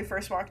fun of it when we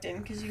first walked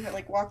in because you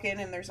like walk in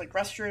and there's like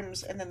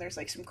restrooms and then there's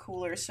like some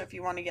coolers. So if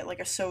you want to get like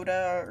a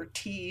soda or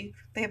tea,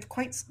 they have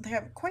quite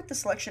the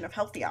selection of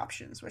healthy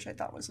options, which I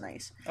thought was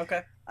nice.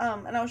 okay,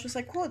 And I was just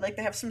like, cool. Like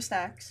they have some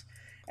snacks,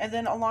 and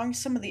then along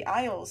some of the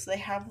aisles they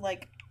have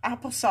like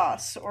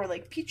applesauce or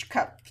like peach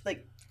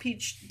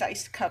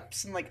diced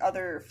cups and like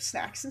other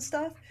snacks and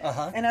stuff.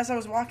 uh-huh. And as I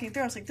was walking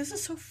through, I was like, this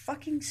is so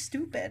fucking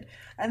stupid.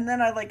 And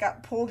then I like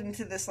got pulled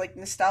into this like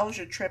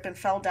nostalgia trip and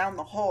fell down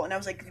the hole. And I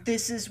was like,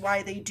 this is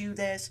why they do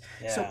this.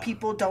 So Yeah.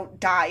 people don't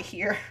die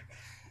here.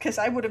 Because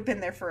I would have been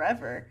there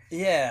forever.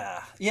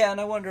 Yeah, yeah,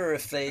 and I wonder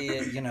if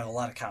they, you know, a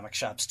lot of comic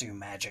shops do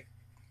magic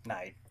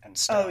night and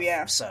stuff. Oh,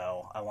 yeah.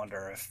 So I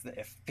wonder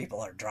if people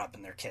are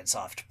dropping their kids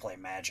off to play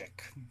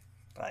Magic,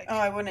 like, Oh,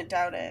 I wouldn't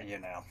doubt it. you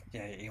know,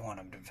 you want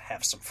them to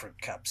have some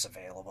fruit cups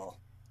available.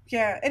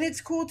 Yeah. And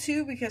it's cool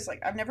too because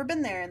like I've never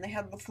been there and they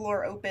had the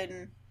floor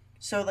open.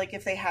 So like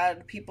if they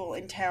had people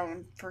in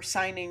town for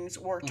signings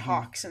or Hmm.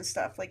 talks and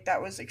stuff, like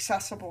that was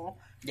accessible.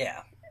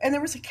 Yeah. And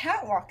there was a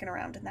cat walking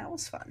around and that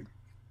was fun.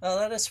 Oh,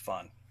 that is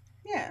fun.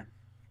 Yeah.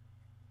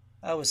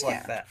 I always Yeah.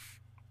 like that.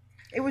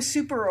 It was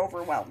super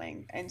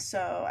overwhelming, and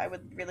so I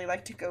would really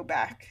like to go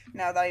back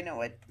now that I know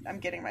what I'm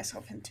getting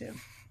myself into.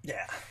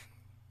 Yeah.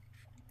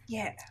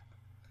 Yeah,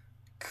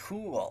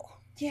 Cool.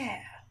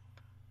 yeah,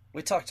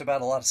 We talked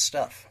about a lot of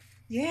stuff.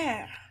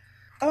 yeah.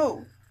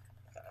 Oh,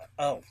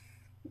 Oh,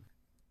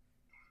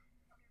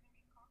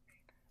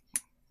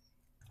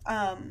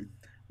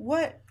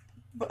 what?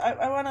 But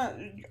I want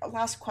to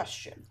last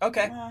question.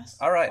 okay.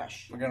 Last All right.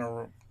 question.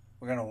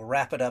 We're gonna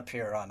wrap it up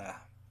here on a.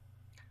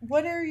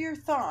 What are your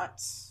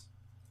thoughts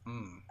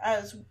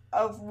as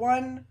of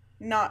one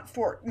not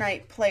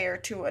Fortnite player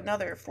to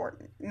another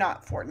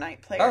not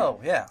Fortnite player? Oh,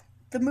 yeah.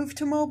 The move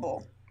to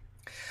mobile.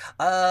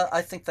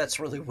 I think that's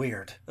really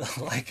weird.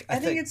 Like, I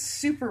think it's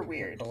super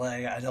weird.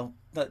 like I don't,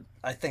 but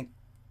I think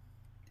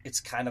it's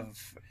kind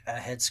of a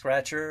head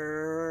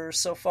scratcher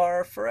so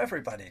far for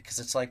everybody because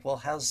it's like, well,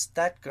 how's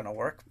that gonna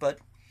work? But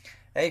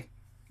hey,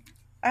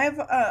 I have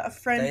a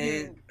friend They-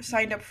 who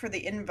signed up for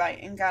the invite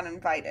and got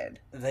invited.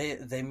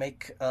 they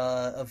make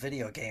a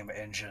video game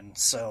engine,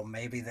 so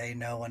maybe they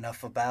know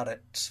enough about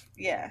it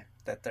Yeah.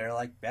 that they're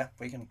like, yeah,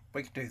 we can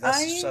do this.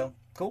 I- So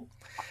cool.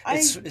 I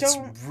It's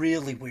don't.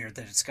 really weird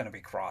that it's gonna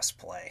be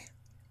crossplay.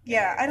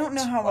 Yeah, I don't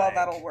know how well like-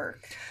 that'll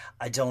work.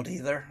 I don't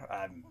either.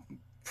 I'm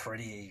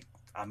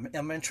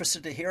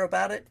interested to hear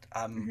about it.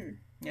 Mhm.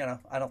 You know,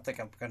 I don't think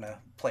I'm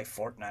gonna play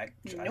Fortnite.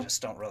 I Nope.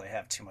 just don't really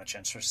have too much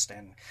interest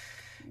in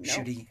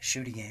Nope.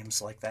 shooty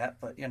games like that.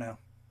 But you know,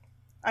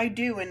 I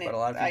do, and But a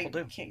lot of I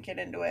people do. can't get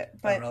into it.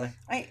 not But really.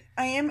 I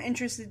am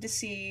interested to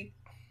see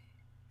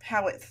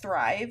how it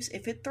thrives,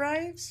 if it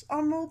thrives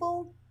on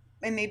mobile,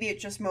 and maybe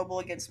it's just mobile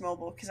against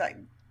mobile because I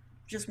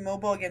just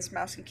mobile against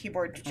mouse and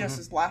keyboard just Mhm.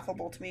 as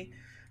laughable to me.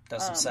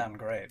 Doesn't um, sound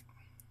great.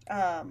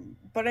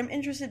 But I'm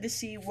interested to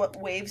see what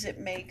waves it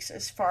makes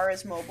as far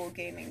as mobile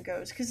gaming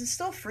goes because it's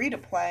still free to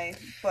play,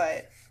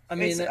 but I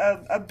mean, it's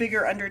a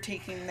bigger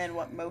undertaking than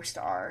what most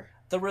are.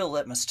 the real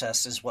litmus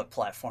test is what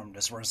platform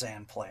does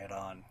Roseanne play it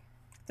on?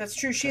 That's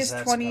true. She 'Cause has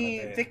that's 20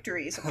 gonna be-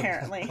 victories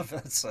apparently.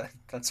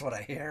 that's what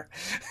I hear.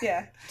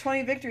 Yeah,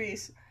 20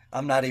 victories.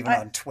 I'm not even I-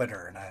 on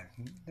Twitter, and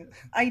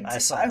I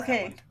saw that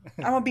okay. one.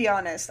 I'm gonna be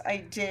honest. I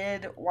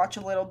did watch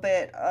a little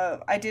bit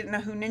of. I didn't know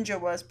who Ninja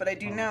was, but I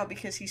do know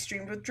because he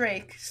streamed with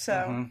Drake.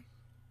 So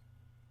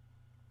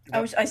Mhm.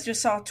 I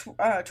just saw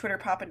Twitter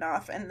popping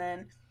off, and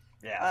then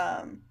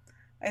Yeah.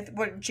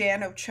 what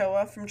Jan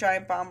Ochoa from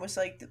Giant Bomb was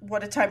like,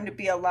 "What a time to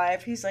be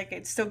alive." He's like,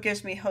 "It still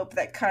gives me hope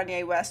that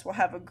Kanye West will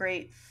have a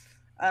great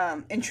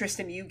interest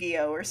in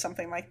Yu-Gi-Oh or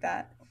something like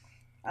that."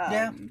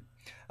 Yeah.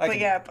 I but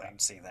can, yeah, I can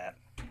see that.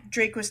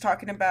 Drake was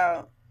talking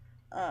about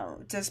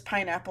does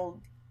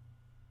pineapple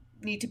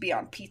need to be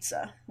on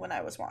pizza when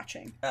I was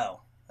watching.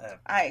 Oh,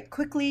 I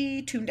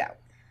quickly tuned out.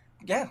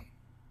 yeah,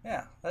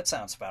 that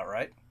sounds about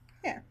right.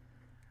 Yeah.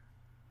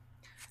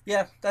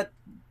 Yeah, that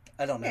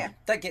I don't know. Yeah.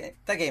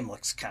 That game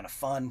looks kind of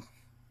fun,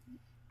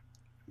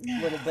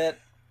 a little bit.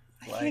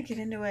 I can't get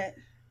into it.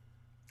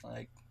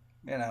 Like,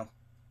 you know,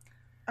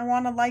 I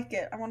want to like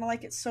it. I want to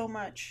like it so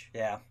much,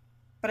 yeah,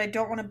 but I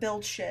don't want to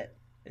build shit.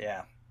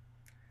 yeah.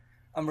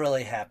 I'm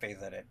really happy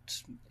that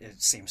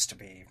it seems to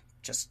be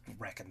just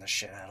wrecking the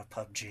shit out of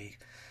PUBG,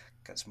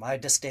 because my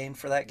disdain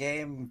for that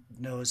game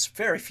knows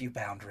very few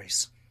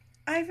boundaries.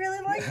 I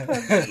really like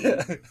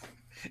PUBG.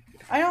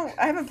 I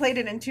haven't played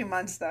it in 2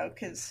 months though,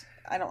 because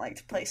I don't like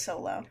to play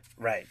solo.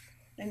 Right.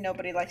 And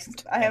nobody likes.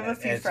 I have a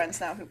few friends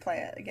now who play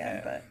it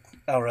again, but.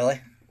 Oh really?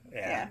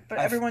 Yeah, but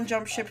everyone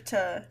jumped ship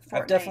to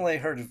Fortnite. I've definitely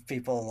heard of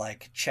people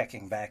like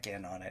checking back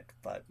in on it,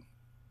 but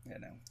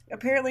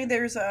Apparently,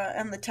 there's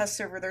on the test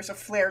server. There's a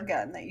flare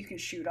gun that you can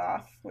shoot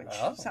off, which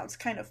sounds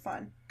kind of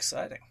fun.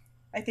 Exciting.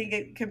 I think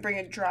it can bring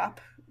a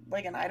drop,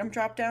 like an item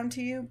drop down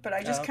to you, but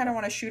I just kind of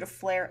want to shoot a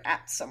flare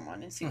at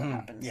someone and see what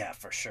happens. Yeah,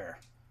 for sure.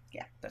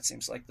 Yeah. That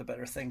seems like the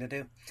better thing to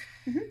do.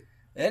 Mm-hmm.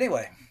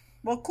 Anyway.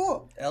 Well,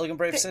 cool. Elegant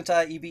Brave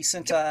Sentai,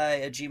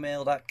 ebsentai at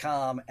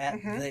gmail.com,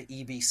 at the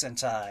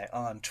ebsentai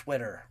on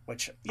Twitter,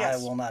 which I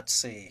will not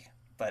see,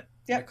 but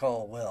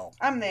Nicole will.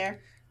 I'm there.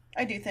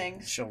 I do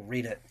things. She'll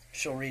read it.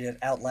 She'll read it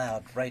out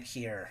loud right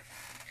here.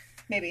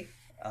 Maybe.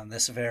 On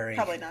this very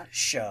Probably not.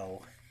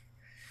 show.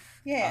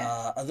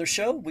 Yeah. Other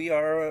show, we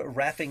are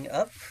wrapping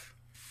up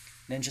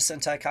Ninja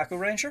Sentai Kaku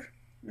Ranger.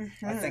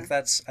 Mm-hmm. I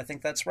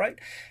think that's right.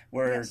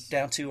 We're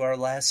down to our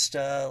last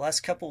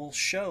couple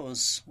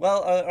shows.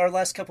 Well, our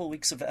last couple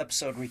weeks of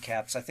episode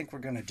recaps. I think we're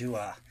going to do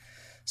a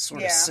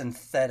sort of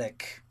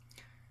synthetic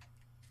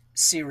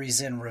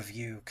series in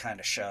review kind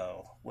of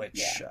show,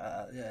 which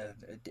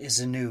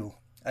is a new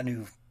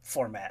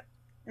format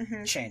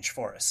change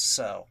for us.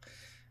 So,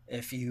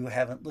 if you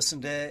haven't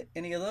listened to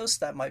any of those,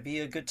 that might be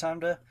a good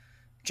time to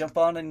jump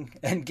on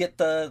and get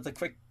the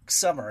quick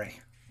summary.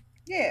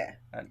 Yeah.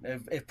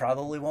 It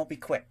probably won't be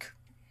quick.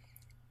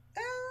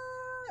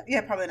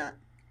 Yeah, probably not.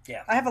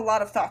 Yeah. I have a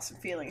lot of thoughts and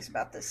feelings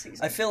about this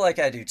season. I feel like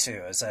I do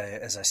too, as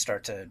I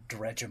start to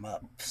dredge them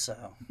up.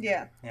 So.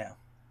 Yeah. Yeah.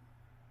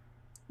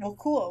 Well,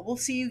 cool. We'll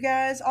see you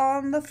guys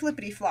on the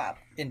flippity flop.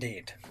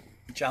 Indeed.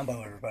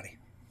 Jumbo, everybody.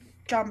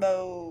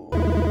 Jumbo.